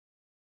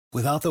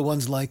Without the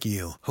ones like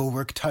you, who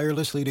work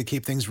tirelessly to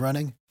keep things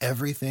running,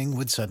 everything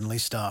would suddenly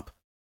stop.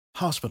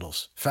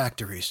 Hospitals,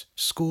 factories,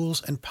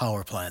 schools, and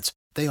power plants,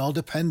 they all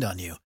depend on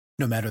you.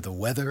 No matter the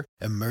weather,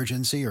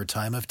 emergency, or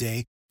time of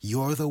day,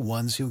 you're the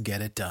ones who get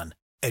it done.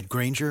 At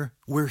Grainger,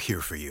 we're here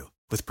for you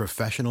with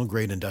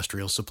professional-grade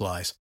industrial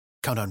supplies.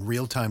 Count on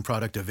real-time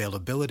product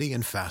availability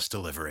and fast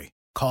delivery.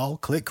 Call,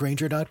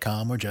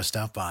 clickgrainger.com, or just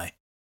stop by.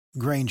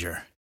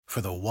 Grainger, for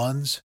the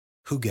ones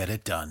who get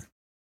it done.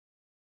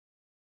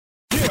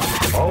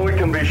 All we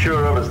can be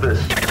sure of is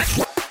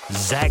this.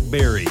 Zach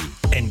Berry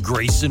and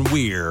Grayson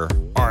Weir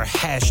are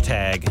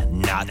hashtag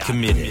not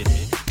committed.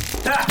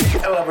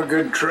 I love a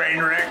good train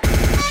wreck.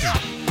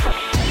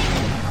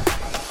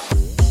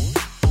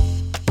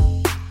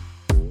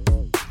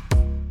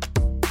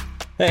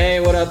 Hey,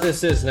 what up?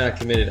 This is Not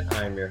Committed.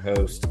 I'm your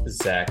host,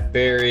 Zach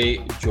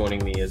Berry.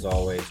 Joining me as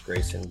always,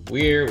 Grayson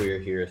Weir. We are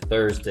here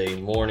Thursday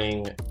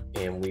morning,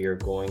 and we are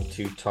going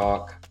to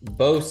talk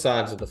both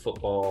sides of the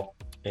football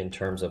in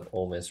terms of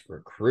Ole Miss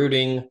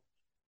recruiting.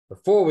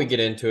 Before we get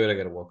into it, I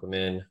got to welcome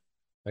in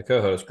my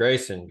co-host,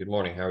 Grayson. Good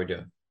morning. How are we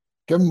doing?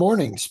 Good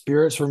morning.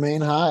 Spirits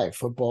remain high.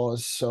 Football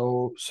is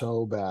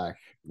so back.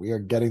 We are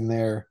getting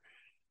there.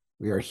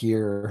 We are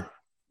here.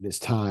 It is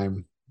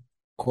time.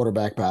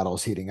 Quarterback battle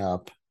is heating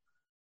up.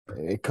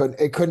 It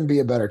couldn't be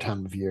a better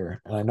time of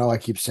year. And I know I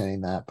keep saying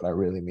that, but I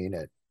really mean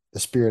it. The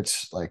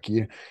spirits, like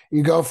you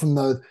go from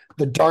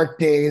the dark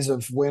days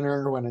of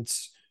winter when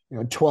it's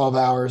 12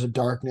 hours of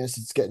darkness.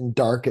 It's getting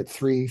dark at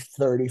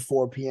 3:30,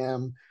 4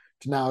 p.m.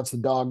 to now it's the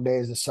dog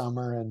days of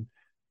summer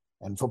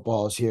and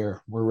football is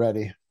here. We're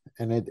ready.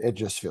 And it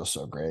just feels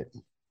so great.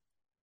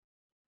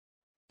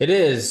 It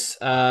is.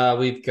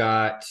 We've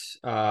got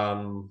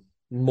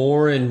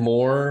more and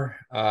more.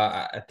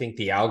 I think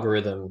the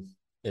algorithm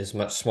is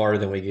much smarter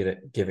than we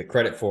give it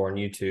credit for on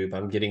YouTube.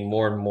 I'm getting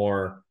more and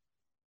more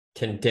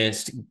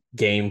condensed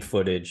game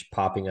footage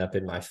popping up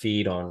in my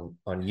feed on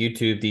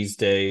YouTube these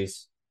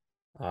days.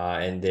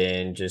 And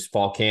then just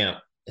fall camp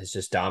has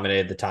just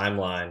dominated the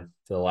timeline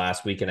for the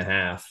last week and a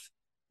half.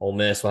 Ole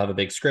Miss will have a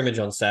big scrimmage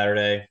on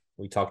Saturday.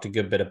 We talked a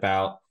good bit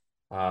about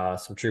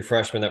some true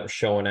freshmen that were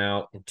showing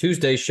out in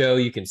Tuesday's show.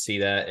 You can see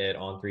that at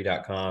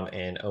on3.com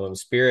and OM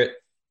Spirit,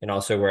 and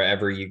also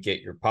wherever you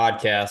get your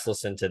podcasts.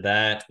 Listen to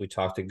that. We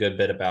talked a good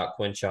bit about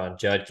Quinshon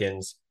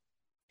Judkins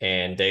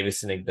and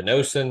Davison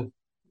Igbinosun.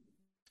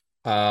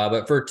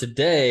 But for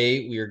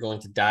today, we are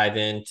going to dive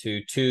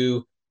into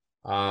two.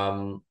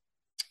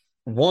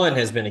 One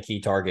has been a key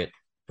target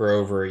for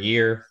over a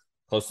year,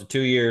 close to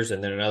 2 years,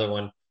 and then another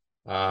one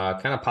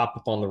kind of popped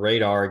up on the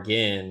radar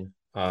again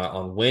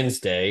on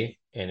Wednesday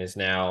and is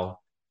now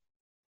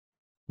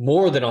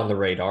more than on the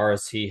radar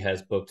as he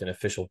has booked an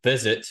official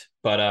visit.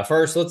 But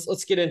first,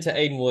 let's get into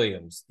Ayden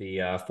Williams,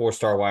 the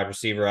four-star wide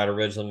receiver out of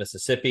Ridgeland,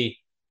 Mississippi.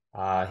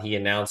 He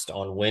announced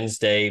on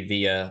Wednesday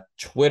via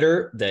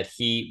Twitter that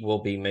he will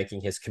be making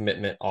his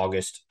commitment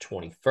August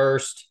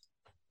 21st.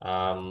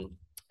 And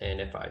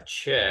if I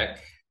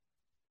check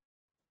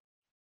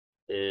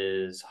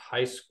his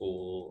high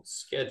school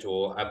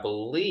schedule, I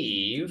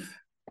believe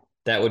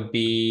that would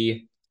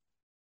be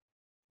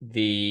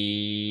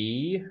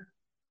game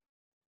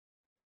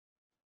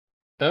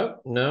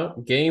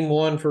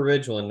one for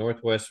Ridgeland,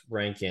 Northwest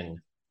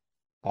Rankin,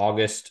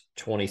 August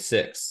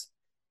 26th,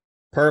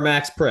 per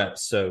Max Preps.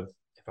 So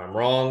if I'm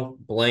wrong,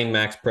 blame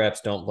Max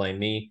Preps, don't blame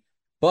me.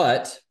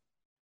 But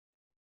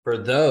for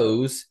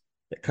those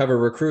that cover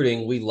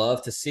recruiting, we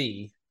love to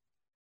see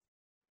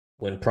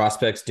when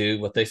prospects do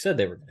what they said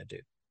they were going to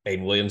do.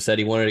 Ayden Williams said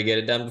he wanted to get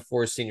it done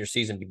before his senior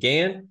season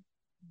began.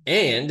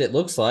 And it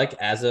looks like,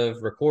 as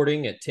of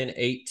recording at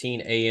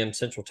 10:18 a.m.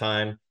 Central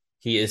Time,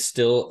 he is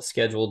still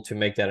scheduled to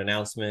make that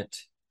announcement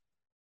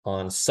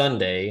on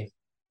Sunday,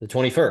 the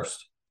 21st.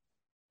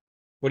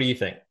 What do you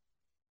think?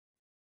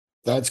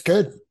 That's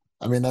good.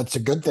 I mean, that's a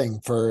good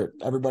thing for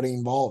everybody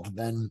involved.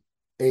 Then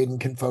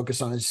Ayden can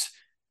focus on his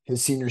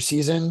senior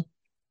season.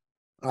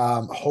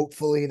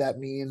 Hopefully that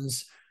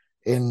means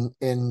in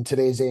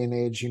today's day and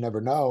age, you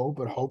never know,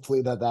 but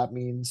hopefully that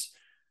means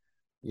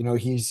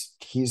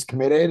he's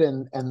committed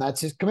and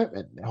that's his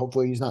commitment.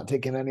 Hopefully he's not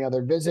taking any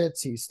other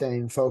visits. He's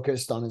staying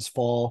focused on his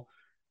fall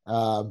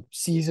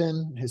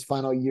season, his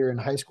final year in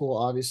high school,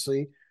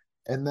 obviously.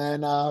 And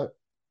then I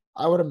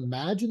would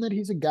imagine that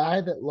he's a guy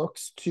that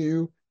looks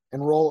to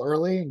enroll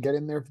early and get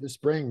in there for the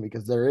spring,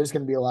 because there is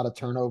going to be a lot of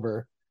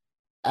turnover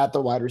at the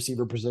wide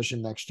receiver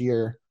position next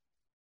year.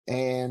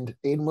 And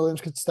Ayden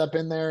Williams could step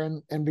in there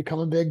and become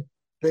a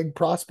big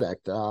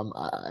prospect.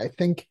 I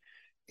think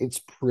it's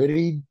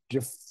pretty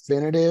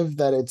definitive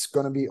that it's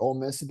going to be Ole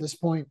Miss at this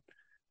point.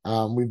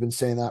 We've been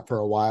saying that for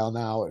a while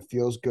now. It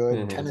feels good.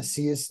 Mm-hmm.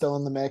 Tennessee is still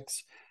in the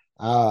mix.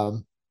 I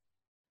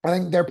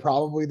think they're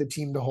probably the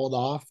team to hold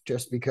off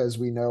just because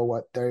we know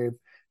what they've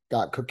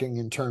got cooking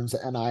in terms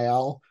of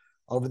NIL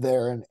over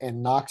there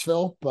in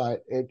Knoxville.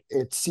 But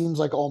it seems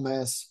like Ole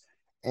Miss,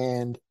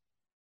 and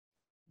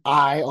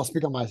I'll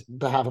speak on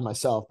behalf of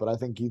myself, but I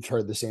think you've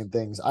heard the same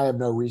things. I have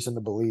no reason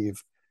to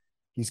believe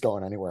he's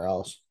going anywhere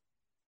else.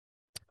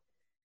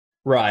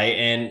 Right.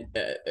 And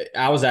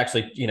I was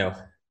actually,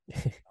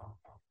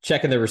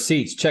 checking the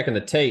receipts, checking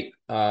the tape.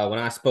 When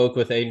I spoke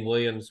with Ayden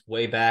Williams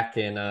way back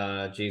in,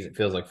 it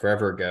feels like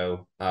forever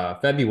ago,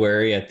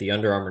 February at the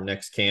Under Armour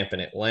Next Camp in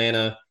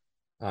Atlanta.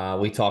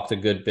 We talked a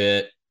good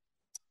bit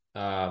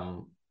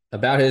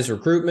about his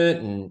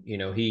recruitment,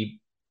 and he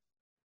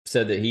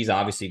said that he's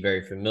obviously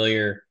very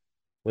familiar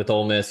with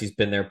Ole Miss. He's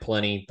been there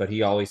plenty, but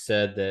he always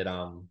said that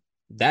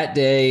that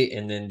day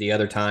and then the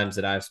other times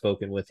that I've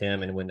spoken with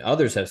him and when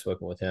others have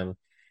spoken with him,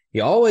 he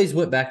always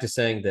went back to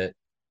saying that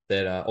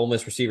Ole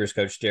Miss receivers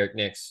coach Derek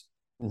Nix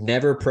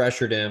never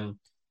pressured him,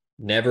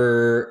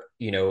 never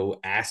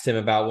asked him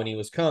about when he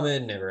was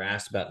coming, never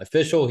asked about an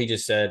official. He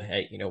just said,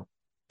 "Hey,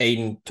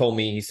 Ayden told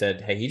me." He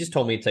said, "Hey, he just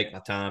told me to take my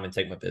time and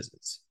take my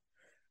visits."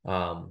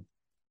 Um,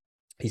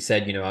 he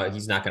said,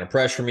 he's not going to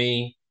pressure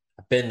me.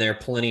 I've been there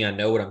plenty. I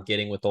know what I'm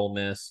getting with Ole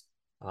Miss.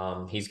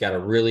 He's got a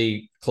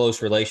really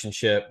close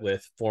relationship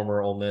with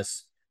former Ole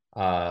Miss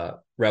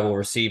Rebel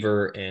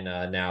receiver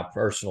and now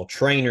personal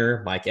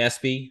trainer Mike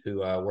Espy, who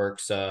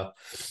works. I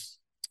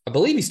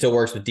believe he still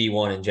works with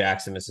D1 in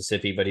Jackson,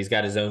 Mississippi, but he's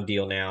got his own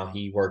deal now.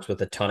 He works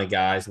with a ton of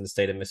guys in the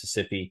state of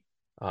Mississippi.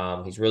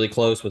 He's really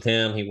close with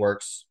him. He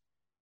works,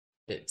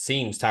 it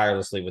seems,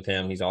 tirelessly with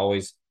him. He's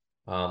always,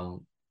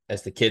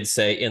 as the kids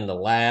say, in the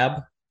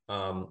lab.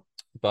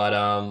 But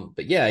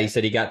yeah, he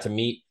said he got to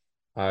meet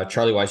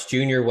Charlie Weiss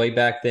Jr. way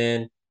back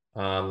then.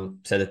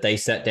 Said that they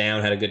sat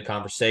down, had a good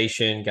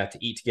conversation, got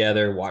to eat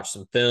together, watch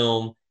some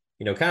film,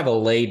 kind of a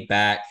laid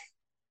back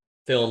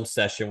film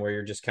session where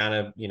you're just kind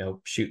of,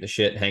 shooting the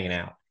shit and hanging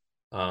out.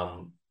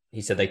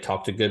 He said they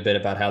talked a good bit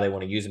about how they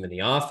want to use him in the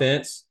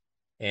offense.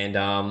 And,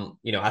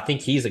 I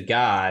think he's a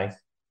guy,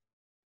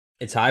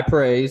 it's high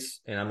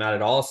praise, and I'm not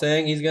at all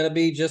saying he's going to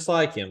be just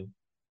like him.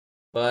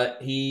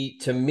 But he,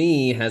 to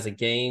me, has a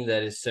game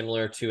that is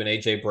similar to an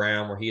A.J.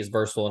 Brown where he is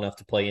versatile enough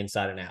to play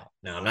inside and out.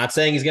 Now, I'm not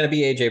saying he's going to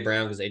be A.J.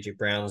 Brown because A.J.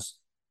 Brown's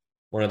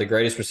one of the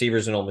greatest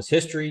receivers in Ole Miss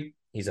history.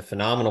 He's a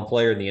phenomenal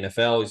player in the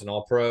NFL. He's an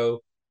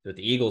all-pro with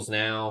the Eagles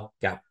now,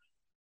 got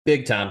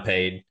big time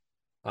paid.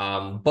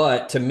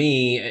 But to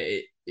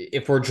me,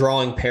 if we're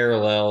drawing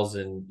parallels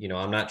and,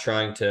 I'm not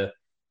trying to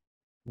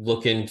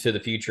look into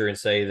the future and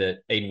say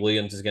that Ayden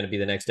Williams is going to be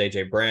the next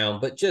A.J. Brown,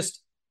 but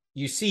just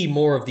you see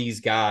more of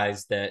these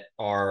guys that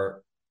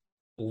are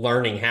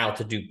learning how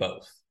to do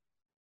both.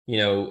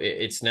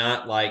 It's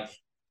not like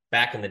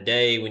back in the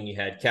day when you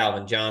had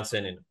Calvin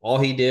Johnson and all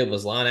he did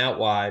was line out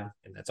wide,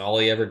 and that's all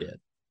he ever did.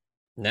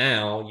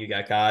 Now you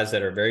got guys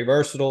that are very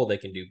versatile. They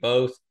can do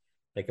both.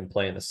 They can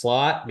play in the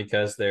slot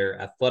because they're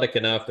athletic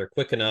enough, they're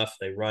quick enough,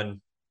 they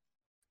run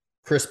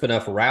crisp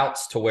enough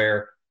routes to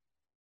where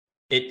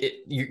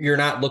you're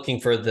not looking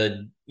for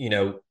the,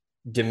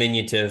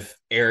 diminutive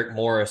Eric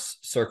Morris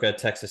circa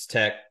Texas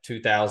Tech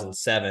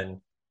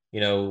 2007,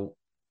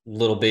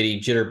 little bitty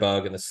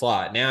jitterbug in the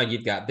slot. Now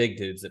you've got big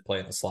dudes that play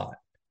in the slot.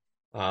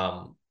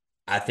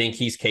 I think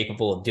he's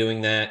capable of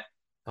doing that.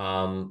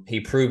 He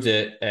proved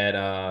it at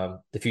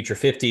the Future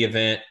 50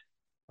 event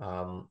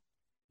down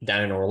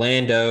in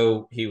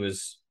Orlando. He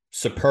was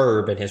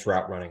superb in his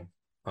route running.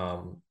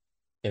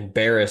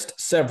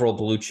 Embarrassed several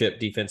blue chip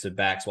defensive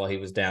backs while he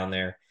was down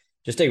there.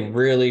 Just a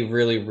really,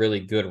 really, really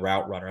good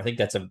route runner. I think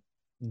that's a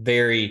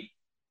very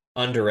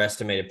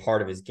underestimated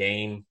part of his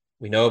game.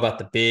 We know about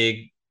the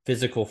big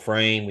physical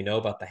frame. We know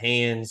about the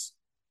hands.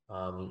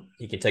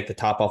 He can take the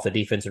top off the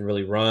defense and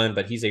really run,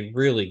 but he's a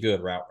really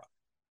good route runner.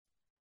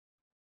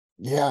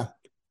 Yeah,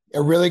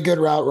 a really good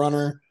route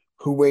runner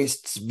who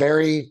wastes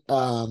very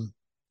I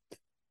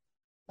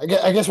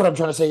guess what I'm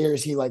trying to say here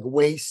is he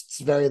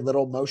wastes very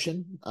little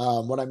motion.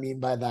 What I mean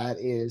by that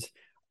is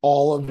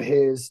all of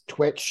his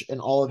twitch and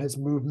all of his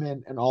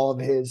movement and all of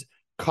his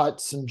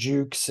cuts and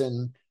jukes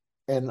and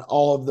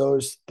all of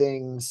those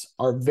things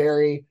are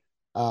very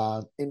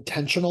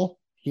intentional.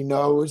 He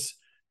knows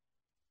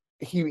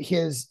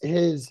his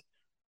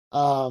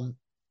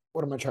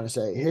what am I trying to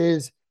say?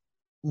 His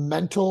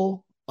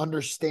mental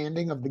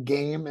understanding of the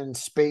game and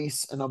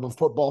space and of a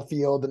football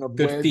field and of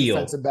Good where feel.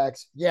 defensive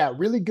backs,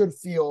 really good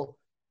feel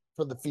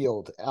for the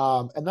field.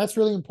 And that's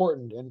really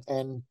important.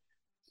 And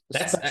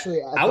That's especially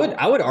I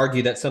would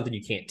argue that's something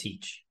you can't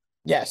teach.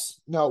 yes,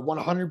 no,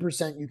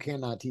 100% you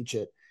cannot teach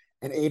it.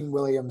 And Ayden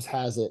Williams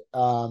has it.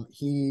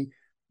 He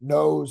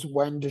knows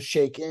when to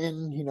shake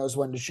in, he knows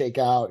when to shake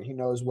out, he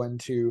knows when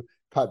to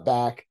cut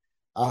back.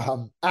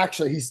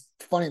 Actually, he's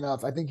funny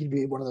enough. I think he'd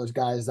be one of those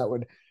guys that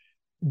would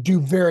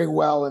do very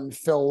well in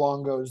Phil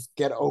Longo's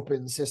get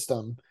open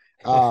system.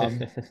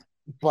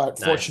 But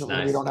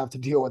fortunately, we don't have to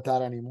deal with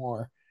that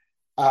anymore.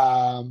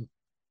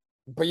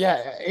 But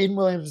yeah, Ayden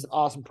Williams is an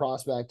awesome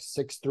prospect,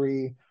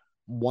 6'3",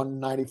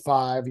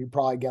 195. You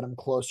probably get him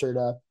closer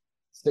to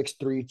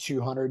 6'3",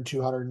 200,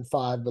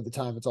 205 by the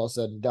time it's all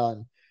said and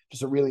done.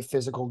 Just a really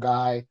physical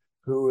guy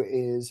who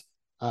is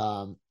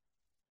a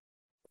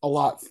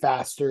lot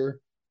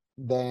faster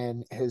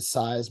than his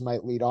size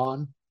might lead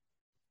on.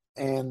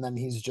 And then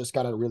he's just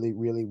got a really,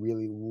 really,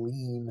 really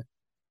lean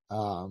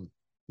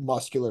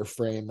muscular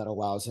frame that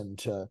allows him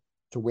to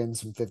to win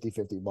some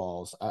 50-50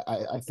 balls.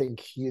 I think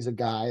he's a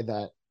guy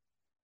that,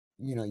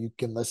 you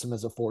can list him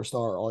as a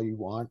 4-star all you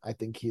want. I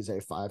think he's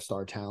a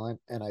 5-star talent,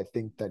 and I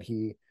think that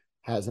he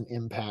has an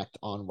impact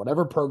on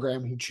whatever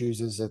program he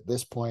chooses at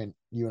this point.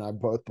 You and I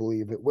both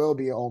believe it will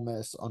be Ole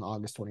Miss on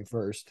August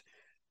 21st.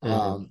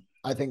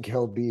 I think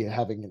he'll be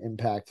having an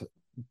impact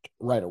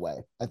right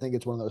away. I think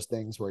it's one of those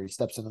things where he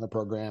steps into the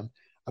program,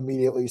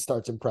 immediately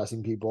starts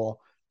impressing people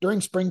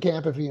during spring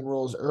camp if he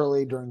enrolls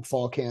early, during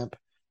fall camp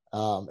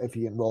if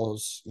he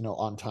enrolls,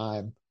 on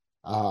time,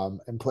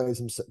 and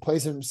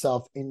plays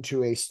himself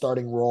into a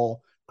starting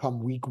role come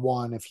week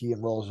 1 if he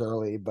enrolls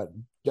early, but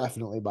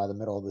definitely by the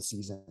middle of the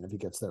season if he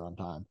gets there on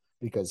time,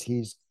 because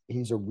he's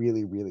a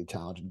really, really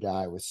talented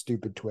guy with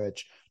stupid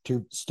twitch,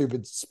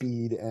 stupid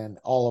speed, and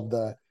all of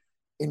the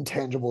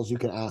intangibles you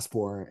can ask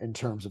for in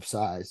terms of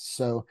size.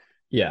 So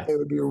Yeah. it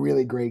would be a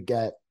really great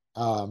get.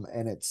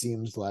 And it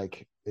seems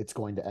like it's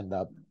going to end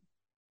up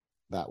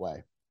that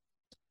way.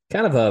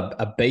 Kind of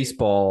a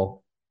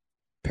baseball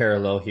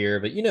parallel here,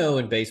 but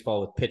in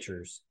baseball with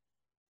pitchers,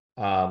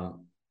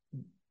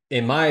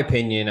 in my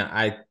opinion,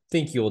 I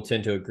think you will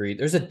tend to agree.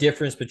 There's a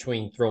difference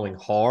between throwing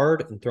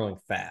hard and throwing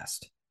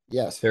fast.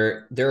 Yes.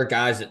 There are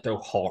guys that throw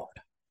hard.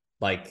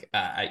 Like,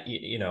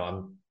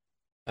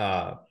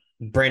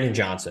 Brandon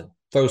Johnson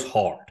throws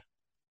hard.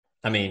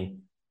 I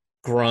mean,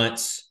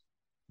 grunts,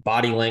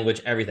 body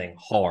language, everything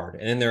hard.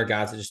 And then there are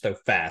guys that just throw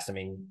fast. I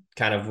mean,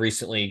 kind of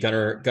recently,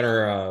 Gunnar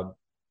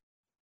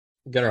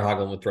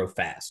Hoglund would throw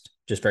fast,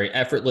 just very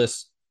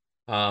effortless.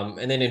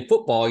 And then in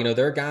football,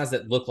 there are guys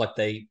that look like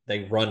they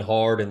run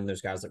hard, and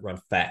there's guys that run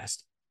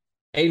fast.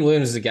 Ayden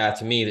Williams is a guy,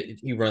 to me, that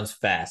he runs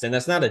fast, and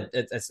that's not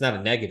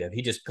a negative.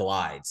 He just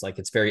glides, like,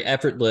 it's very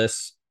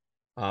effortless.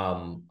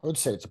 I would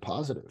say it's a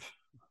positive.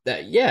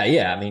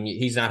 Yeah. I mean,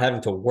 he's not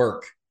having to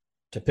work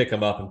to pick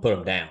him up and put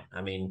him down.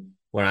 I mean,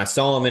 when I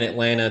saw him in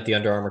Atlanta at the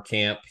Under Armour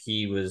camp,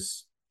 he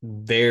was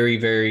very,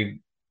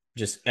 very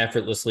just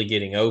effortlessly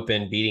getting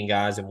open, beating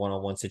guys in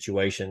one-on-one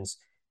situations,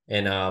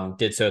 and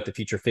did so at the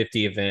Future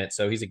 50 event.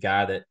 So he's a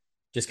guy that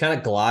just kind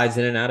of glides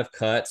in and out of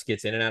cuts,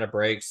 gets in and out of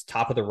breaks.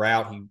 Top of the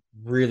route, he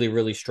really,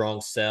 really strong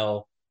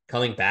sell.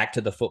 Coming back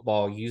to the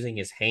football, using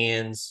his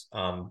hands.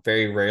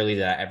 Very rarely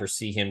did I ever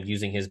see him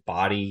using his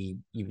body.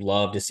 You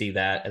love to see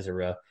that as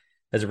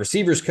a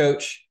receivers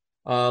coach.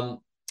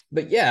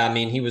 But yeah, I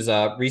mean, he was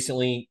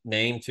recently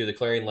named to the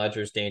Clarion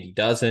Ledger's Dandy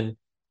Dozen.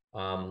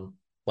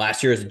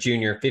 Last year as a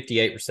junior,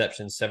 58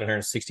 receptions,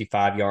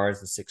 765 yards,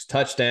 and 6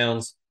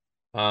 touchdowns.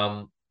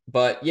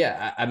 But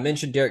yeah, I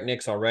mentioned Derek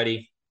Nix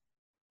already.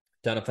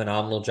 Done a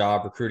phenomenal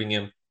job recruiting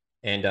him.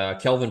 And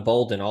Kelvin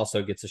Bolden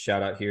also gets a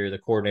shout out here, the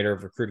coordinator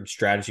of recruiting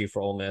strategy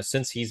for Ole Miss.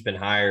 Since he's been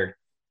hired,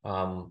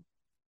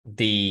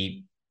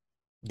 the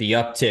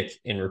uptick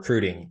in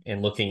recruiting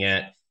and looking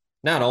at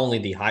not only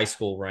the high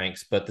school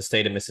ranks, but the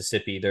state of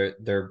Mississippi,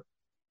 they're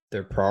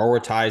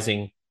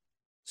prioritizing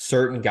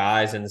certain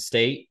guys in the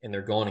state, and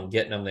they're going and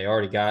getting them. They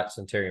already got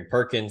Centurion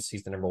Perkins.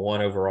 He's the number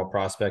 1 overall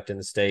prospect in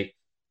the state.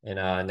 And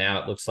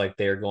now it looks like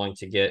they're going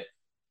to get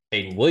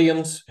Ayden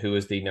Williams, who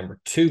is the number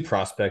 2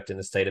 prospect in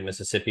the state of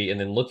Mississippi. And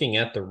then looking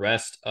at the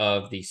rest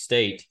of the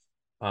state,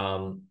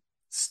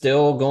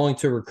 still going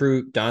to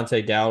recruit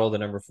Dante Dowdle, the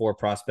number 4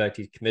 prospect.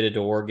 He's committed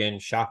to Oregon,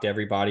 shocked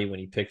everybody when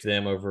he picked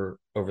them over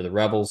the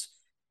Rebels.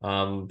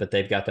 But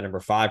they've got the number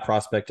 5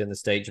 prospect in the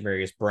state,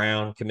 Jamarius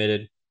Brown,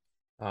 committed.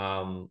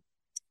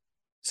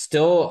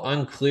 Still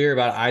unclear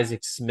about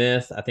Isaac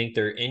Smith. I think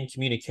they're in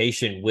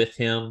communication with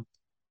him.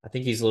 I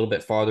think he's a little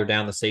bit farther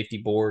down the safety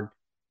board.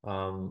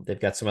 They've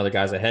got some other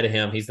guys ahead of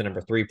him. He's the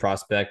number 3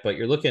 prospect, but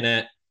you're looking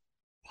at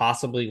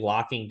possibly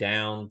locking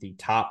down the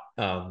top,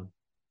 3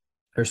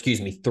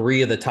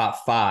 of the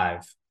top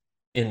 5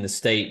 in the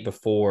state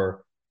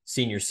before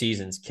senior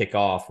seasons kick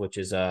off, which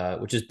is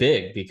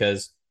big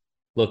because,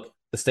 look,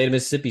 the state of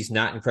Mississippi is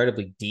not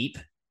incredibly deep,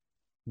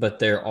 but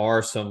there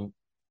are some,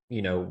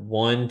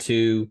 1,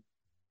 2,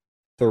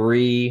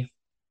 3,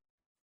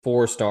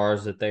 4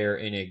 stars that they are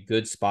in a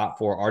good spot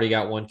for. Already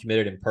got 1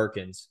 committed in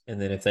Perkins. And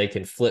then if they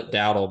can flip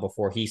Dowdle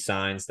before he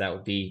signs, that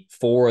would be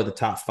 4 of the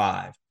top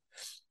 5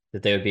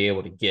 that they would be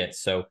able to get.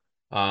 So,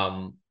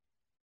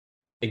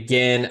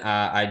 again,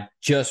 I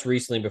just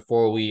recently,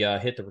 before we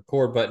hit the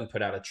record button,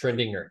 put out a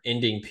trending or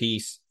ending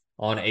piece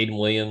on Ayden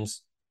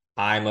Williams.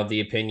 I'm of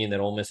the opinion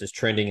that Ole Miss is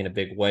trending in a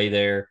big way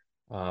there.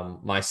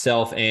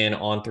 Myself and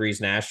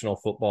On3's national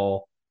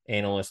football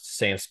analyst,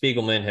 Sam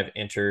Spiegelman, have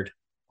entered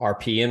our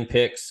PM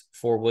picks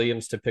for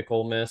Williams to pick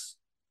Ole Miss.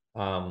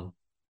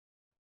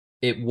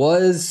 It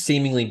was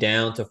seemingly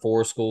down to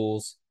 4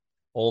 schools: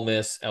 Ole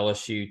Miss,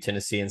 LSU,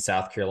 Tennessee, and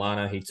South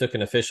Carolina. He took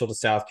an official to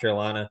South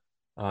Carolina.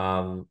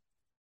 Not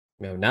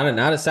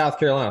a South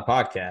Carolina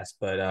podcast,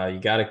 but you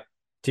got to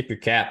tip your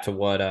cap to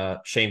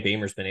what Shane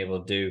Beamer's been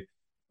able to do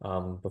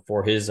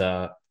before his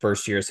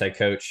first year as head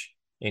coach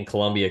in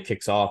Columbia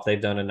kicks off. They've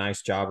done a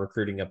nice job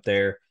recruiting up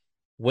there.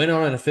 Went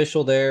on an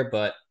official there,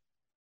 but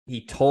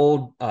he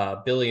told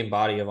Billy and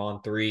Body of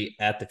On3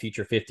 at the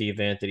Future 50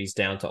 event that he's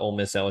down to Ole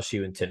Miss,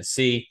 LSU, and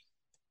Tennessee.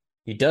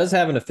 He does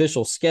have an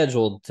official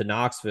scheduled to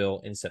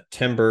Knoxville in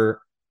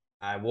September.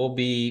 I will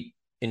be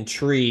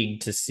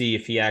intrigued to see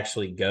if he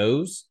actually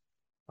goes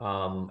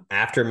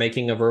after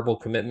making a verbal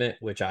commitment,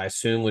 which I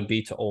assume would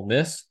be to Ole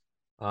Miss.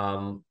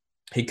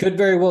 He could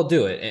very well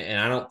do it. And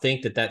I don't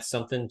think that that's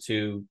something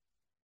to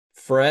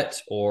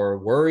fret or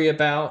worry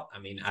about. I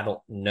mean, I don't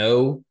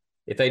know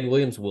if Ayden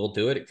Williams will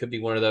do it. It could be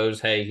one of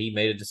those, hey, he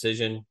made a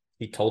decision.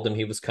 He told them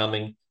he was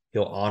coming.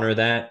 He'll honor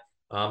that.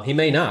 He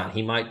may not.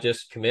 He might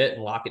just commit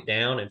and lock it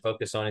down and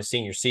focus on his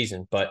senior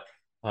season. But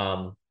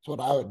that's what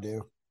I would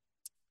do.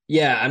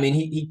 yeah, I mean,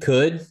 he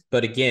could.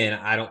 But again,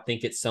 I don't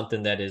think it's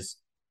something that is,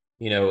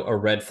 a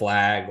red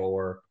flag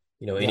or,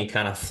 any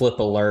kind of flip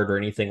alert or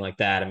anything like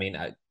that. I mean,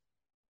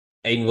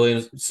 Ayden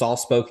Williams,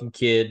 soft-spoken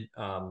kid.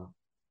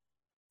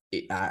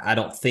 I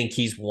don't think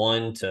he's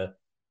one to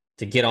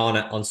get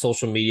on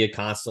social media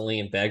constantly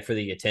and beg for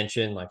the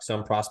attention like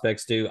some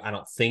prospects do. I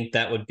don't think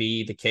that would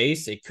be the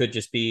case. It could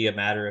just be a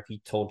matter if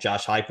he told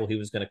Josh Heupel he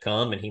was going to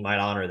come and he might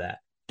honor that.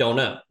 Don't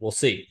know. We'll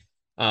see.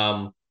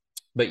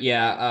 But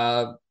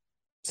yeah,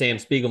 Sam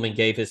Spiegelman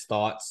gave his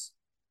thoughts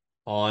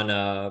on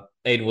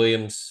Ayden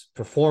Williams'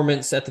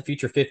 performance at the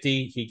Future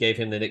 50. He gave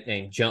him the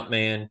nickname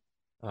Jumpman.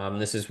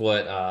 This is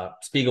what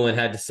Spiegelman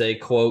had to say,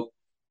 quote,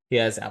 "He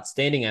has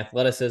outstanding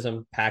athleticism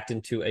packed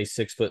into a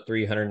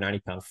 6'3",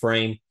 190-pound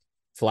frame,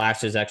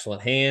 flashes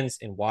excellent hands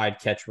and wide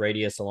catch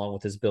radius, along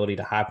with his ability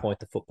to high point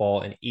the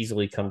football and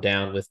easily come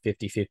down with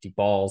 50-50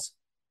 balls.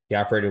 He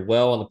operated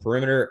well on the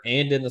perimeter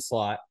and in the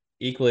slot.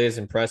 Equally as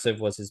impressive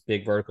was his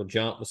big vertical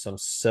jump with some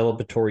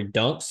celebratory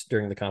dunks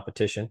during the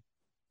competition."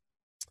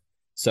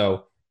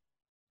 So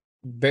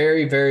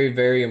very, very,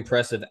 very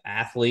impressive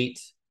athlete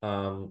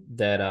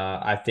that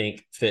I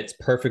think fits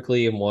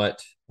perfectly in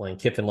what Lane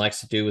Kiffin likes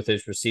to do with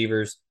his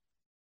receivers.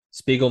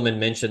 Spiegelman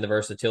mentioned the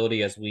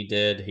versatility, as we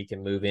did. He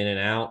can move in and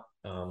out.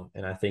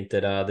 And I think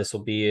that this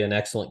will be an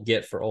excellent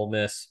get for Ole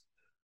Miss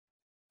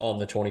on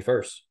the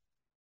 21st.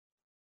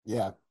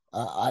 Yeah,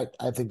 I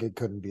think it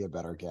couldn't be a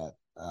better get.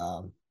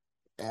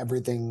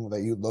 Everything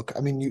that you look, I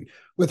mean,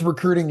 with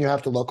recruiting, you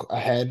have to look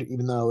ahead,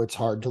 even though it's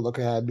hard to look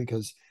ahead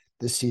because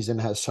this season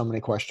has so many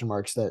question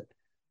marks that,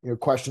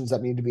 questions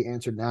that need to be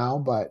answered now.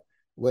 But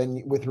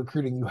with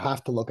recruiting, you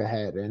have to look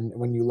ahead. And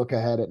when you look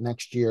ahead at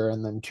next year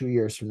and then 2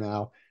 years from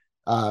now,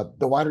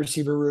 the wide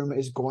receiver room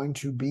is going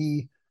to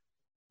be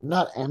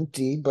not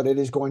empty, but it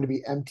is going to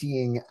be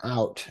emptying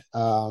out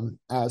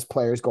as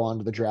players go on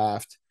to the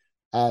draft,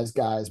 as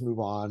guys move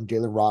on.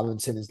 Jalen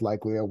Robinson is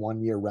likely a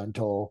 1-year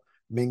rental.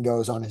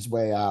 Mingo's on his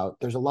way out.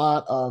 There's a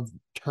lot of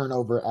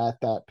turnover at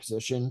that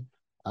position.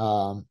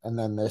 And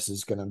then this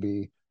is going to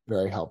be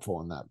very helpful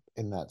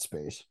in that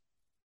space.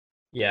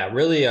 Yeah,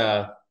 really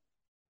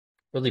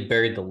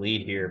buried the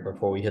lead here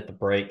before we hit the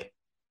break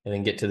and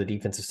then get to the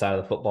defensive side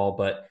of the football.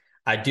 But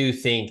I do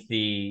think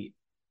we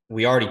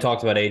already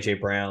talked about A.J.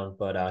 Brown,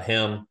 but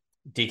him,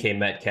 DK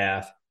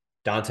Metcalf,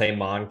 Dante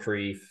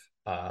Moncrief,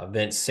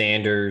 Vince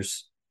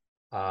Sanders,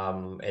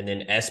 and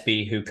then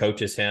Espy, who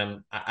coaches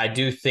him. I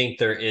do think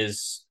there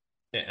is,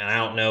 and I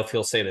don't know if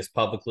he'll say this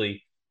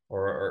publicly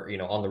or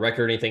on the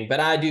record or anything, but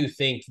I do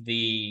think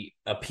the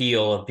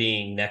appeal of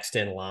being next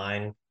in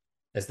line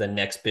as the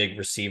next big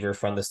receiver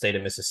from the state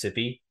of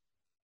Mississippi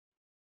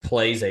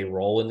plays a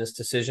role in this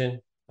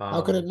decision.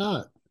 How could it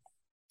not?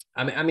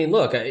 I mean,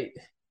 look,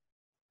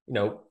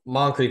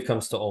 Moncrief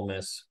comes to Ole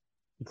Miss,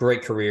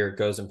 great career,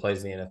 goes and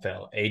plays in the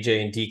NFL.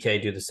 AJ and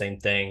DK do the same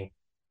thing.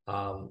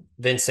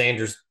 Vince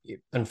Sanders,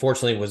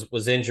 unfortunately,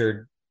 was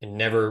injured and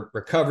never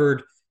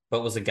recovered,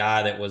 but was a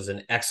guy that was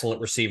an excellent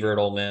receiver at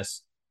Ole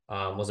Miss,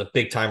 was a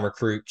big-time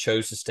recruit,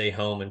 chose to stay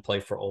home and play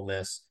for Ole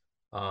Miss.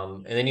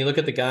 And then you look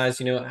at the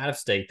guys, out of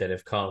state that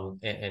have come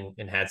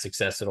and had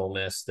success at Ole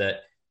Miss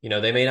that,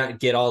 they may not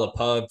get all the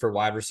pub for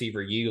wide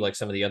receiver U like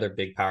some of the other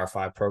big Power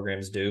 5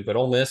 programs do, but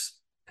Ole Miss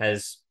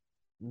has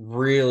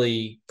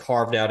really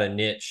carved out a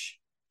niche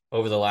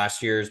over the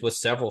last years with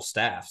several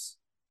staffs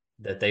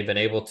that they've been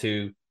able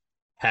to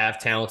have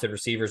talented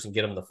receivers and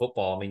get them the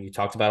football. I mean, you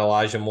talked about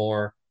Elijah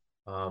Moore.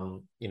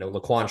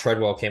 Laquan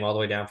Treadwell came all the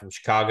way down from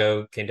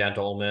Chicago, came down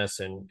to Ole Miss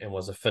and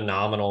was a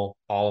phenomenal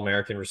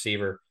All-American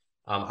receiver.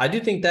 I do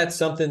think that's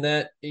something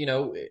that,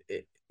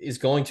 is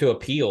going to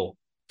appeal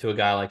to a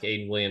guy like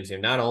Ayden Williams,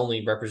 not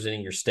only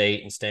representing your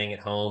state and staying at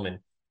home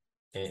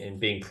and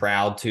being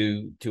proud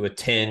to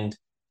attend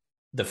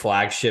the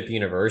flagship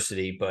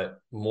university,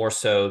 but more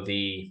so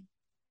the,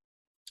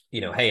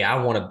 hey,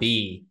 I want to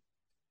be,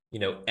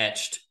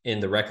 etched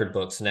in the record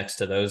books next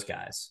to those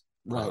guys,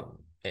 right?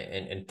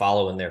 And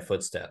follow in their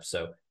footsteps.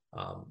 So,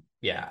 my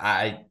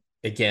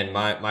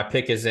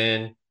pick is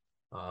in.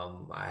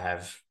 I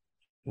have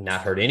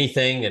not heard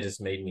anything that has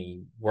made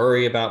me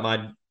worry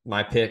about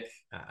my pick.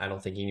 I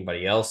don't think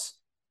anybody else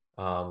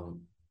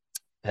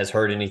has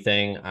heard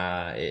anything.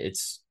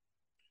 It's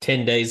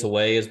 10 days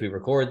away as we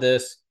record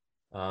this.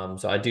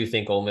 So I do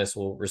think Ole Miss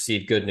will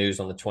receive good news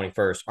on the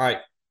 21st. All right,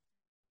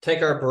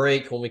 take our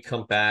break. When we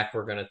come back,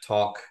 we're going to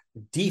talk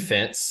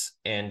defense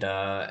and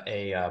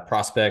a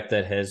prospect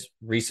that has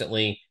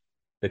recently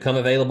become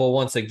available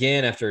once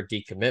again after a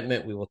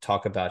decommitment. We will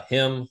talk about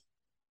him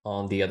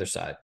on the other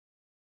side.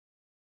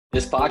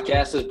 This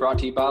podcast is brought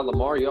to you by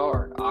Lamar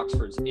Yard,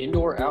 Oxford's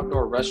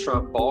indoor-outdoor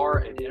restaurant, bar,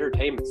 and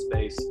entertainment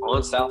space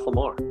on South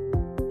Lamar.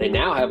 They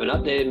now have an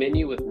updated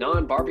menu with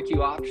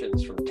non-barbecue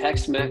options from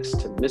Tex-Mex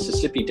to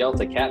Mississippi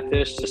Delta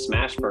catfish to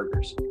smash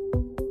burgers.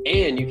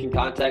 And you can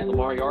contact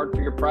Lamar Yard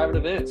for your private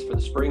events for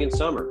the spring and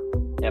summer.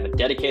 They have a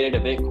dedicated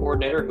event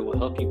coordinator who will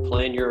help you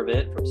plan your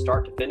event from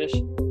start to finish,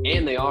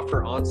 and they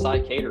offer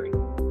on-site catering.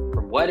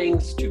 From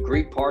weddings to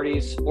Greek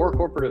parties or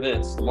corporate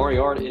events, Lamar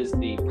Yard is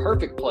the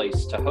perfect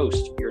place to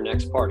host your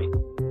next party.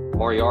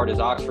 Lamar Yard is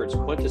Oxford's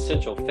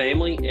quintessential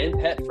family and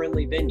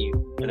pet-friendly venue,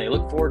 and they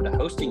look forward to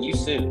hosting you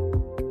soon.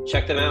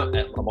 Check them out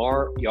at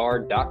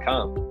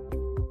lamaryard.com.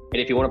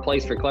 And if you want a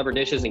place for clever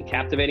dishes and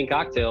captivating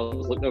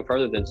cocktails, look no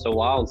further than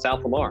Solal in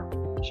South Lamar.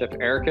 Chef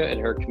Erica and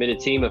her committed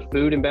team of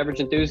food and beverage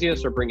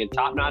enthusiasts are bringing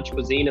top-notch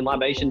cuisine and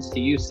libations to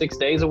you 6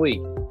 days a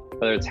week.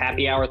 Whether it's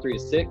happy hour 3 to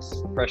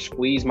 6, fresh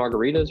squeeze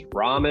margaritas,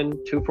 ramen,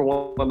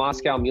 2-for-1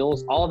 Moscow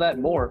mules, all of that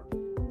and more.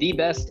 The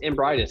best and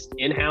brightest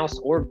in-house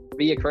or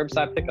via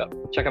curbside pickup.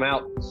 Check them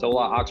out,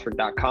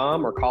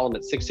 solaoxford.com, or call them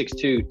at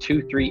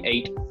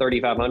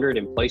 662-238-3500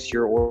 and place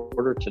your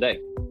order today.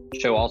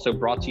 Show also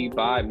brought to you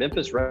by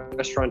Memphis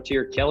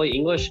restaurateur Kelly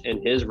English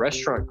and his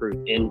restaurant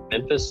group in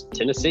Memphis,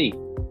 Tennessee.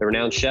 The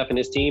renowned chef and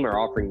his team are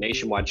offering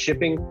nationwide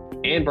shipping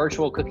and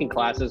virtual cooking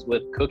classes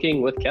with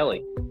Cooking with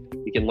Kelly.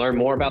 You can learn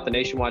more about the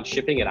nationwide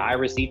shipping at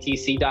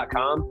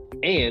irisetc.com,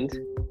 and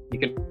you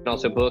can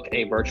also book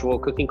a virtual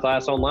cooking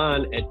class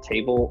online at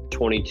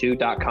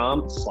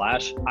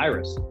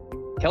table22.com/iris.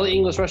 Kelly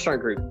English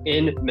Restaurant Group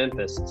in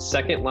Memphis,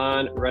 Second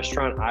Line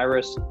Restaurant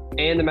Iris,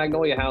 and the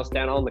Magnolia House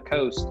down on the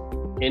coast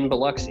in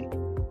Biloxi.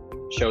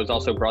 The show is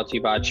also brought to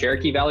you by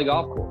Cherokee Valley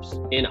Golf Course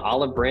in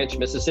Olive Branch,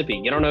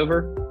 Mississippi. Get on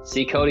over,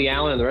 see Cody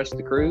Allen and the rest of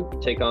the crew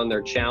take on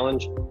their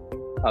challenge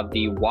of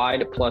the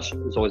wide plush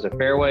Zoysia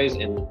fairways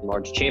and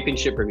large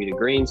championship Bermuda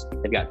greens.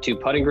 They've got 2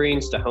 putting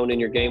greens to hone in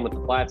your game with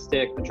the flat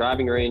stick, a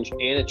driving range,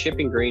 and a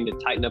chipping green to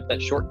tighten up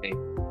that short game.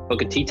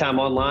 Book a tee time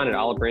online at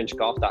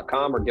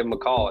olivebranchgolf.com or give them a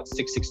call at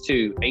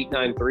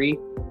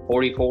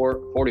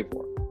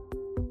 662-893-4444.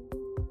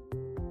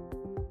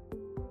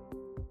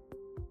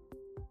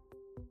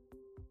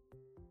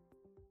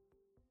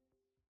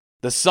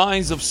 The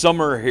signs of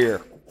summer are here.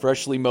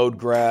 Freshly mowed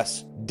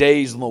grass,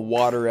 days on the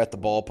water at the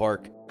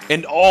ballpark,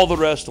 and all the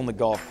rest on the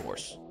golf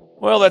course.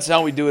 Well, that's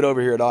how we do it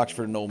over here at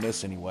Oxford and Ole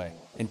Miss anyway.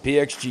 And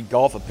PXG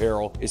Golf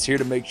Apparel is here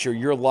to make sure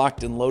you're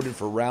locked and loaded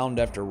for round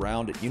after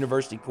round at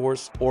University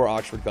Course or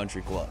Oxford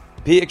Country Club.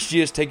 PXG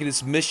has taken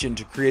its mission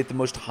to create the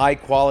most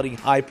high-quality,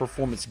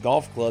 high-performance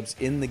golf clubs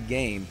in the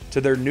game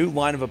to their new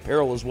line of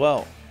apparel as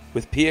well.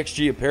 With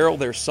PXG Apparel,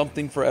 there's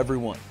something for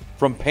everyone.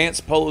 From pants,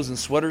 polos, and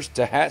sweaters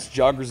to hats,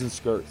 joggers, and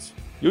skirts.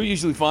 You'll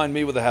usually find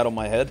me with a hat on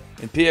my head,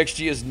 and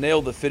PXG has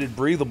nailed the fitted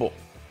breathable.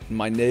 And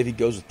my navy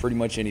goes with pretty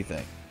much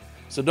anything.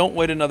 So don't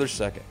wait another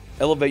second.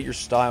 Elevate your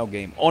style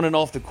game on and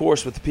off the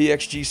course with the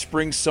PXG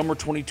Spring Summer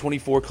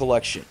 2024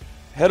 collection.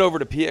 Head over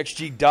to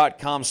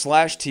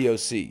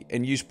pxg.com/TOC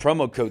and use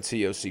promo code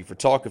TOC for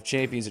Talk of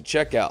Champions at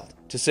checkout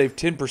to save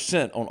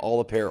 10% on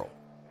all apparel.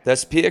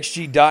 That's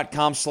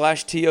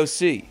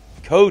pxg.com/TOC,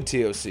 code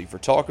TOC for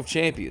Talk of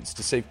Champions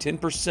to save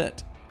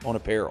 10% on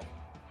apparel.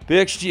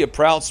 PXG, a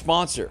proud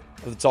sponsor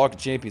of the Talk of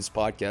Champions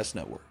Podcast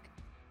Network.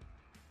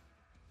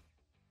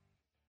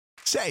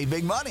 Save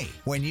big money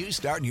when you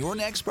start your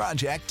next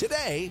project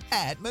today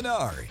at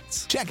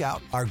Menards. Check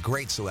out our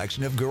great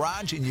selection of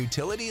garage and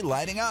utility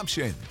lighting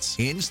options.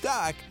 In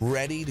stock,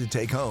 ready to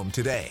take home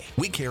today.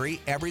 We carry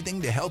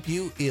everything to help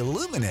you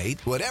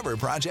illuminate whatever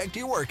project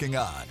you're working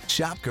on.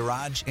 Shop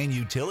garage and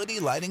utility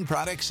lighting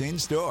products in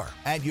store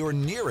at your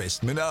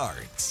nearest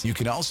Menards. You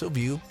can also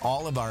view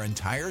all of our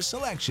entire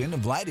selection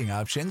of lighting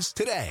options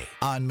today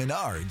on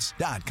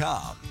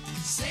Menards.com.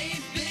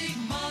 Save big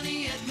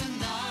money at Menards.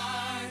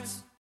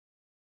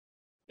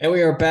 And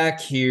we are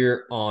back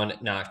here on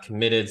Not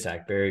Committed.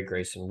 Zach Berry,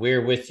 Grayson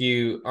Weir with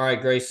you. All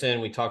right,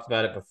 Grayson, we talked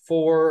about it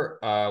before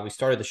we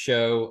started the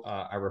show.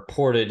 I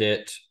reported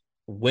it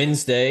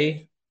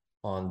Wednesday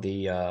on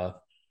the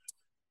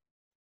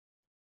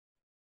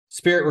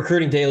Spirit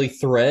Recruiting Daily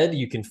thread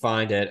you can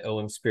find at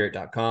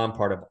omspirit.com,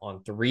 part of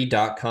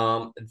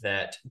on3.com,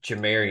 that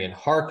Jamarian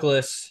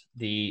Harkless,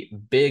 the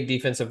big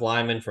defensive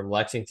lineman from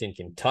Lexington,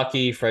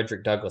 Kentucky,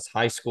 Frederick Douglass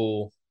High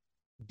School,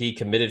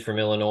 decommitted from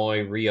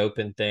Illinois,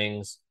 reopened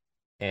things,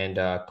 and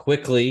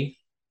quickly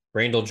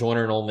Randall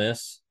Joyner and Ole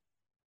Miss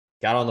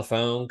got on the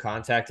phone,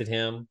 contacted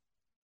him,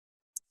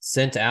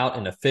 sent out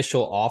an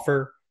official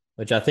offer,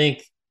 which I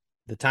think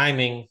the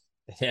timing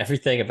and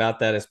everything about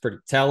that is pretty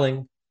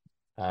telling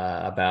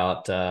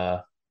about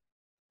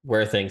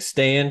where things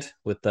stand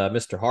with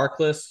Mr.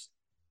 Harkless.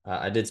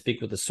 I did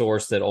speak with a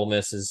source that Ole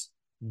Miss is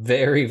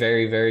very,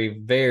 very, very,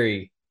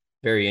 very,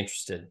 very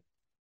interested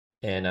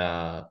in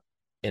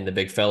the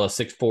big fella,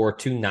 6'4",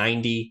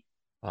 290,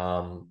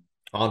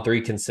 on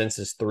 3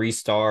 consensus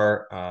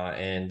 3-star.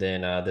 And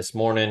then this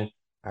morning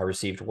I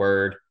received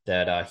word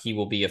that he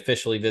will be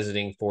officially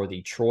visiting for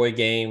the Troy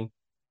game.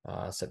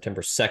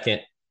 September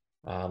 2nd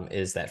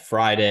is that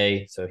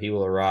Friday. So he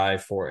will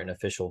arrive for an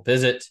official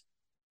visit.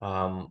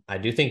 I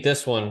do think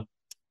this one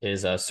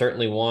is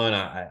certainly one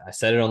I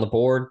set it on the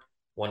board,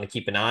 one to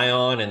keep an eye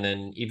on, and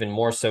then even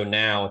more so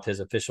now with his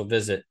official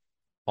visit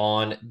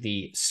on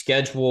the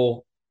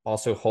schedule.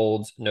 Also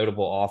holds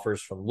notable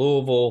offers from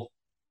Louisville,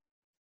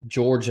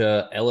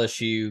 Georgia,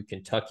 LSU,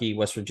 Kentucky,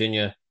 West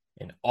Virginia,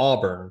 and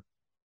Auburn.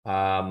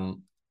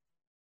 Um,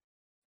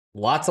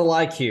 Lots of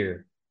like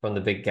here from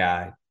the big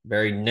guy.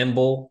 Very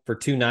nimble for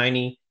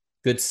 290.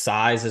 Good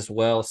size as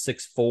well,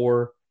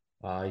 6'4".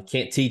 You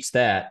can't teach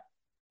that.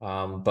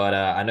 But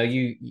I know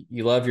you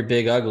love your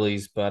big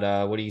uglies,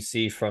 but what do you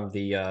see from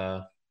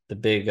the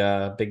big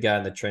guy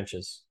in the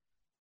trenches?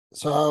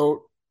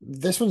 So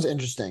this one's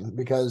interesting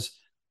because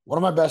one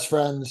of my best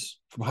friends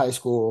from high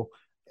school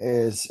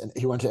and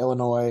he went to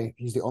Illinois.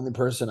 He's the only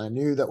person I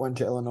knew that went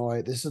to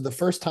Illinois. This is the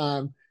first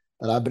time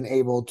that I've been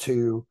able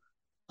to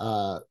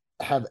uh,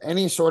 have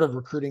any sort of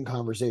recruiting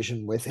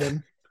conversation with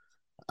him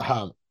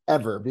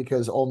ever,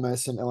 because Ole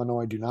Miss and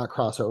Illinois do not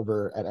cross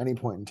over at any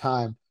point in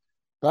time.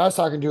 But I was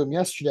talking to him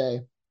yesterday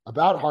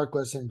about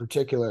Harkless in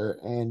particular,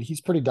 and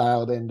he's pretty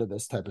dialed into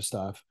this type of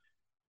stuff.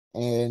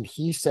 And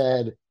he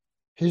said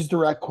his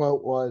direct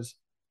quote was,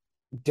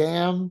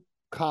 "Damn,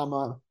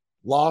 comma,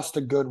 lost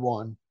a good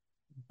one.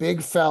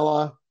 Big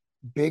fella,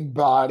 big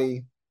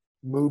body,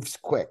 moves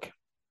quick."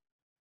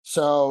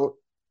 So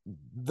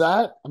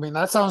that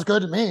sounds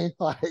good to me.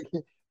 Like,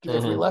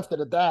 if we left it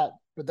at that.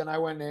 But then I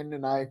went in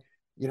and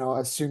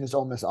as soon as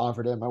Ole Miss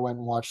offered him, I went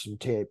and watched some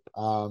tape.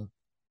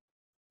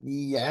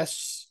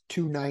 Yes,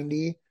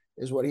 290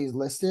 is what he's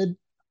listed.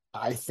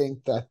 I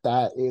think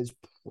that is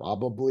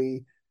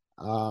probably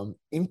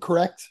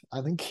incorrect.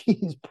 I think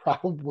he's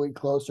probably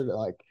closer to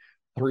like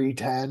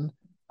 310.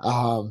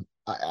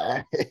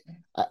 I,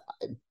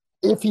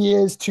 if he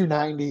is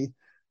 290,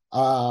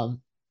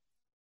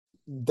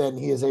 then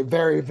he is a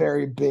very,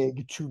 very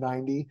big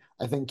 290.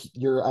 I think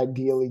you're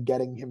ideally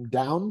getting him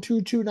down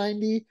to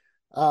 290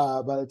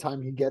 by the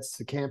time he gets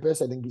to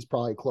campus. I think he's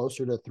probably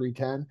closer to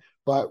 310.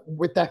 But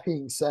with that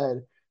being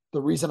said,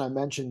 the reason I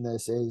mentioned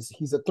this is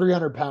he's a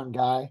 300-pound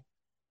guy.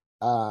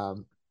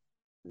 Um,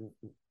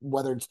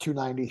 Whether it's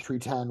 290,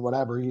 310,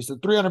 whatever, he's a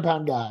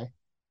 300-pound guy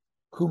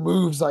who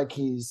moves like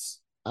he's,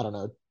 I don't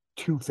know,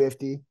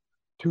 250,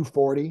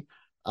 240.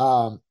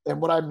 And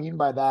what I mean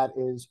by that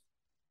is,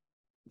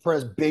 for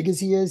as big as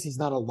he is, he's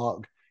not a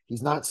lug.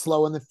 He's not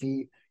slow in the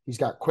feet. He's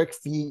got quick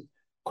feet,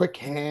 quick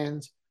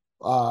hands,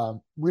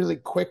 really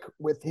quick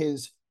with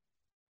his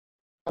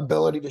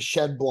ability to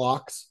shed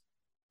blocks,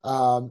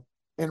 and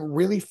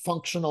really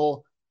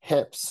functional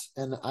hips.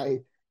 And I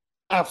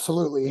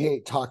absolutely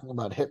hate talking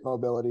about hip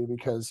mobility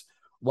because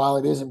while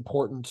it is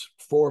important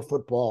for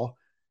football,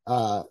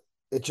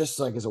 it just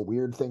like is a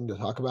weird thing to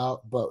talk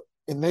about. But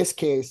in this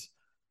case,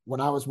 when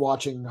I was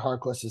watching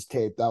Harkless's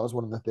tape, that was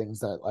one of the things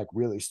that like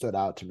really stood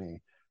out to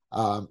me.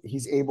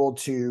 He's able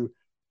to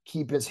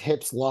keep his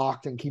hips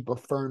locked and keep a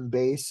firm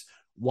base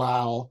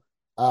while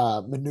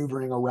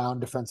maneuvering around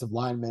defensive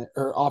linemen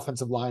or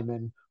offensive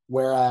linemen,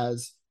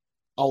 whereas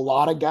a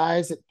lot of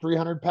guys at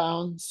 300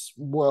 pounds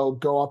will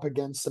go up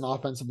against an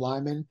offensive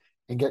lineman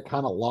and get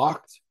kind of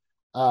locked,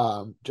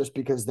 just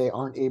because they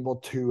aren't able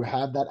to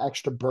have that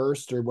extra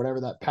burst or whatever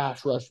that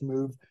pass rush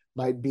move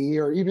might be,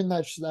 or even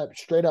that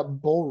straight up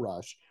bull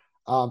rush.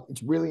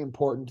 It's really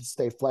important to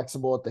stay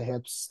flexible at the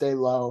hips, stay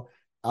low,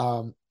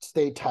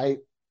 stay tight,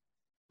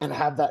 and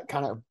have that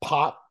kind of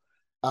pop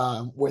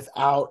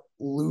without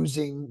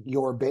losing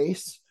your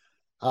base.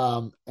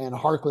 And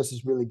Harkless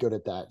is really good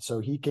at that. So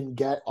he can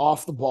get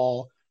off the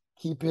ball,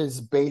 keep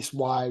his base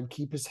wide,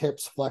 keep his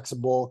hips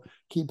flexible,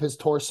 keep his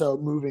torso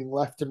moving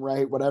left and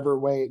right, whatever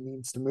way it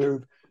needs to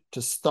move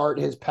to start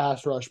his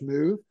pass rush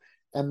move.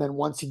 And then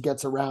once he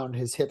gets around,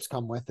 his hips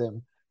come with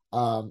him.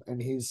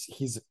 And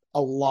he's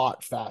a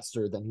lot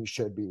faster than he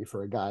should be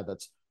for a guy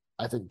that's,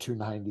 I think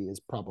 290 is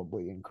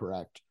probably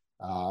incorrect.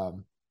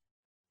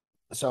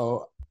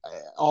 So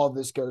all of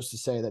this goes to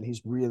say that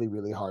he's really,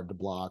 really hard to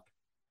block.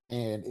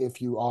 And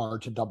if you are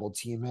to double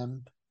team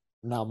him,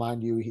 now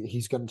mind you,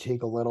 he's going to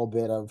take a little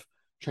bit of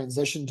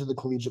transition to the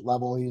collegiate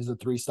level. He's a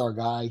 3-star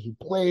guy. He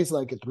plays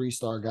like a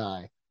 3-star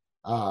guy,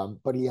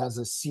 but he has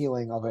a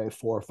ceiling of a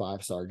 4 or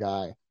 5-star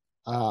guy.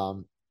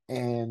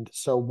 And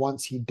so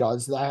once he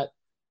does that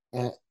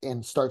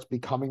and starts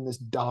becoming this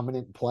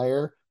dominant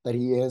player that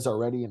he is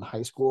already in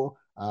high school,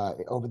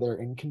 over there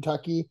in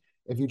Kentucky,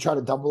 if you try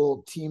to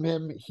double team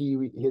him,